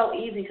 and it's so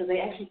easy because they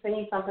actually send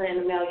you something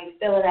in the mail, you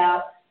fill it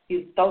out,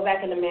 you throw it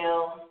back in the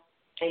mail,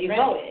 and you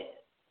vote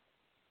it.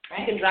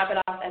 Right. You can drop it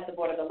off at the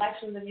Board of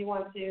Elections if you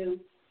want to.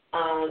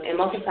 And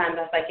most of the time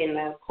that's like in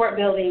the court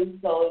building.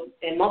 So,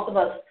 and most of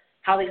us,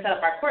 how they set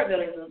up our court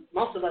buildings is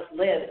most of us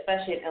live,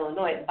 especially in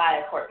Illinois,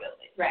 by a court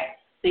building. Right.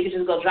 So you can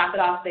just go drop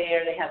it off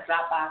there. They have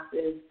drop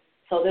boxes.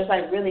 So there's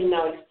like really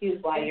no excuse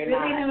why you're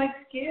not. There's really no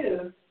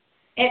excuse,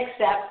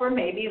 except for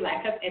maybe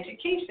lack of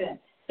education.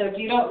 So if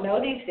you don't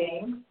know these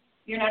things,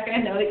 you're not going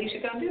to know that you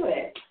should go do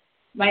it.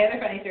 My other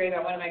funny story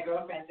about one of my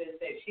girlfriends is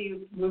that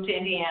she moved to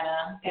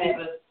Indiana, and it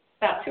was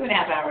about 2.5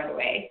 hours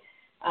away.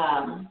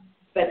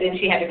 But then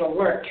she had to go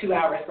work 2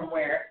 hours from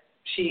where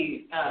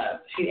she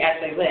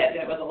actually lived,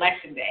 and it was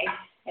election day.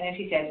 And then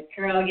she said,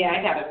 "Girl, yeah,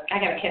 I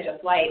gotta catch a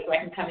flight so I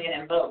can come in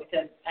and vote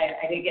because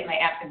I didn't get my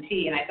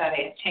absentee and I thought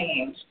I had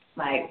changed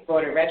my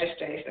voter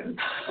registration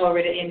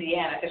over to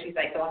Indiana." So she's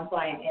like, "So I'm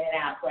flying in and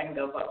out so I can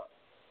go vote."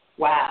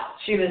 Wow.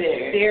 She was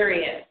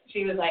serious.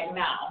 She was like,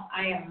 "No,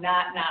 I am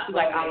not She's voting."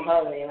 like, "I'm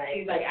voting."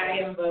 She's like, "I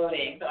am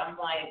voting, so I'm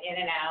flying in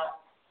and out."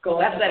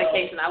 That's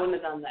dedication. I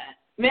wouldn't have done that.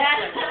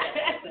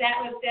 That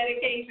was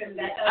dedication.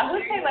 I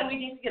would say, like, we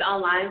need to get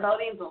online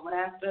voting, but what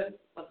after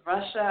with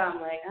Russia,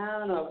 I'm like, I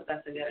don't know if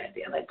that's a good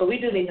idea. Like, but we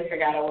do need to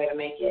figure out a way to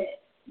make it.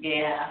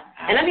 Yeah.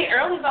 And I mean,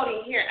 early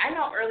voting here, I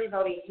know early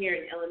voting here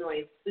in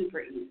Illinois is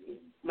super easy.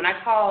 When I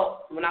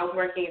was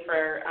working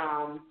for,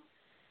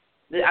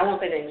 I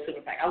won't say the name of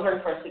Super PAC. I was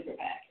working for a Super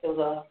PAC. It was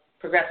a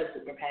progressive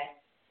Super PAC.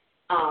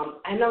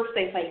 I know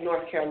states like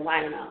North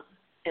Carolina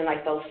and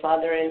like those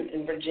southern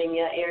and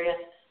Virginia areas,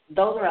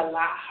 those are a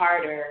lot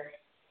harder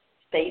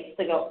states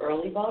to go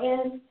early vote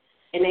in,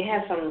 and they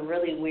have some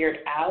really weird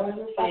hours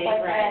and stuff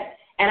like that.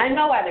 And I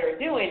know why they were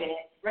doing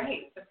it.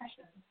 Right,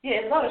 suppression.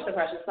 Yeah, it's voter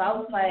suppression. So I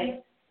was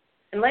like,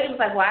 and the lady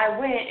was like, well, I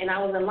went and I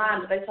was in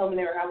line, but they told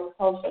me I was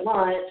closed for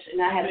lunch,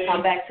 and I had to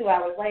come back 2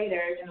 hours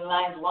later. And the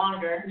line's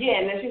longer. Yeah,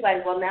 and then she's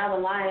like, well, now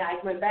the line,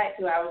 I went back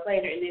 2 hours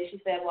later, and then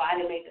she said, well, I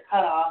didn't make the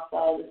cutoff,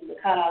 so this is the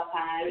cutoff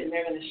time, and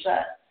they're going to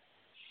shut.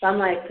 So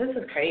I'm like, this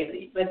is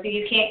crazy. But see,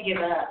 you can't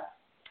give up.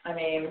 I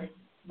mean,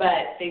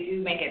 but they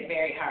do make it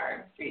very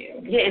hard for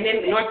you. Yeah, and then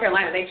in North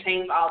Carolina, they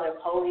changed all their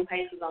polling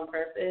places on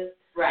purpose.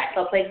 Right.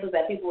 So places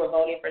that people were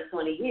voting for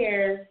 20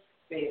 years,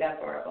 that's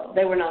horrible.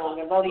 they were no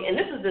longer voting. And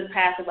this is this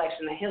past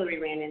election that Hillary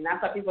ran in.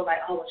 That's why people are like,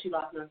 oh, well, she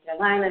lost North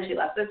Carolina, she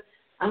lost this.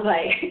 I'm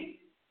like,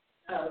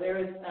 oh, there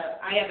was.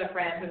 I have a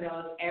friend who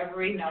knows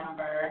every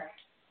number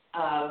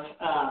of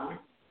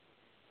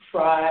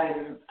fraud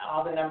and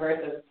all the numbers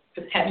of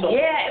potential.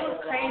 Yeah, it was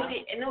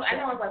crazy. And I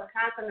know in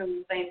Wisconsin, it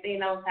was the same thing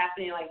that was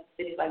happening in like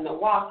cities like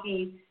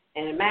Milwaukee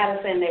and in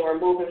Madison. They were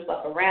moving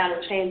stuff around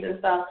and changing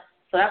stuff.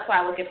 So that's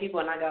why I look at people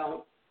and I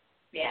go,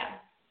 yeah.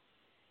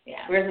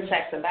 Where's the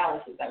checks and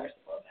balances that we're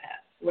supposed to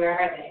have? Where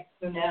are they?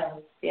 Who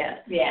knows? Yeah.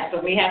 Yeah,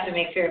 but we have to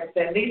make sure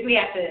that at least we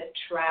have to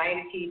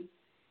try to keep,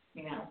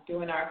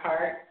 doing our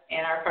part.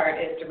 And our part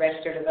is to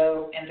register to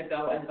vote and to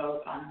go and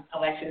vote on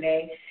Election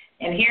Day.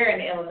 And here in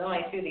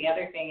Illinois, too, the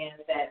other thing is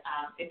that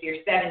if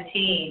you're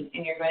 17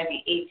 and you're going to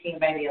be 18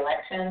 by the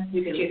election,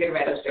 you can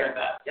register to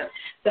vote. Yep.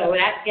 So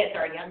that gets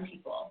our young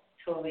people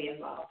totally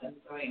involved in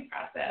the voting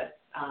process,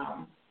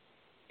 while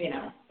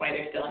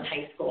they're still in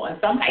high school. And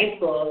some high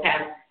schools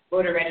have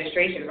voter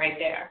registration right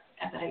there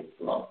at the high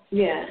school.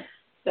 Yeah.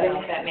 So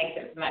that makes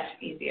it much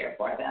easier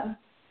for them.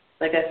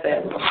 Like I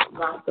said,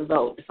 rock the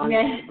vote. It's on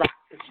rock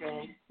the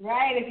train.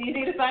 Right, it's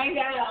easy to find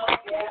out.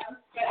 Yeah.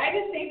 But I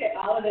just think that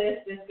all of this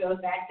just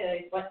goes back to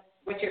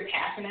what you're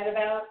passionate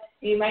about.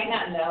 You might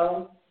not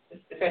know,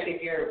 especially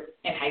if you're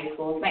in high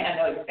school, you might not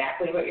know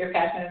exactly what you're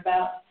passionate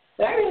about.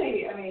 But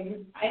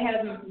I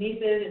have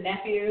nieces and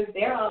nephews.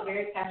 They're all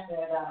very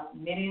passionate about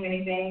many,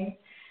 many things.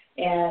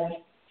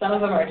 And some of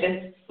them are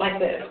just like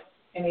this.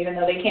 And even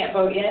though they can't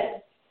vote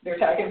yet, they're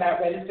talking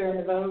about registering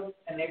to vote,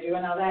 and they're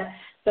doing all that.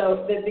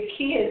 So the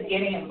key is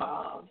getting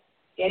involved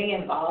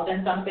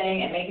in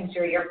something and making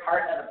sure you're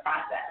part of the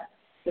process.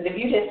 Because if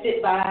you just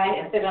sit by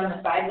and sit on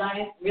the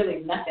sidelines,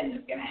 really nothing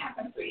is going to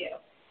happen for you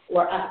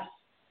or us.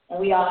 And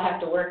we all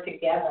have to work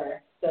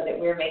together so that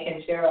we're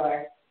making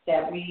sure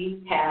that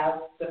we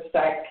have the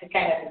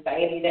kind of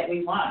society that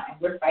we want.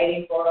 And we're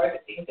fighting for the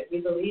things that we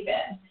believe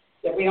in.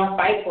 If we don't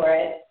fight for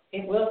it,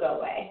 it will go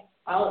away,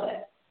 all of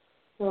it.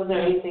 So is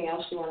there anything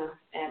else you want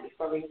to add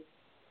before we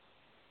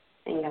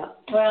hang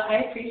up? Well,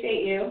 I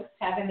appreciate you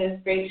having this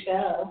great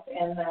show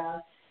and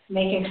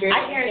making sure.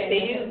 I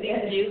guarantee you,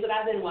 these views that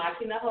I've been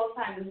watching the whole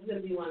time, this is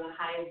going to be one of the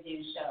highest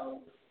viewed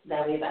shows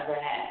that we've ever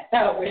had.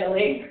 Oh,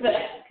 really?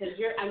 Yeah, because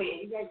you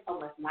gave so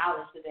much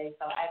knowledge today,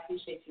 so I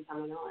appreciate you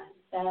coming on.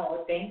 Oh,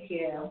 well, thank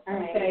you. All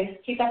right. Okay,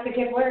 keep up the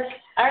good work.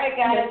 All right,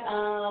 guys.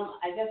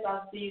 I guess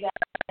I'll see you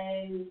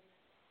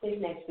guys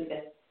next week.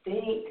 I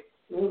think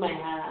we might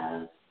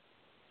have,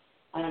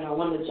 I don't know,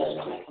 one of the judges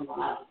might come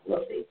on.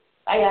 We'll see.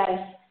 Bye, guys.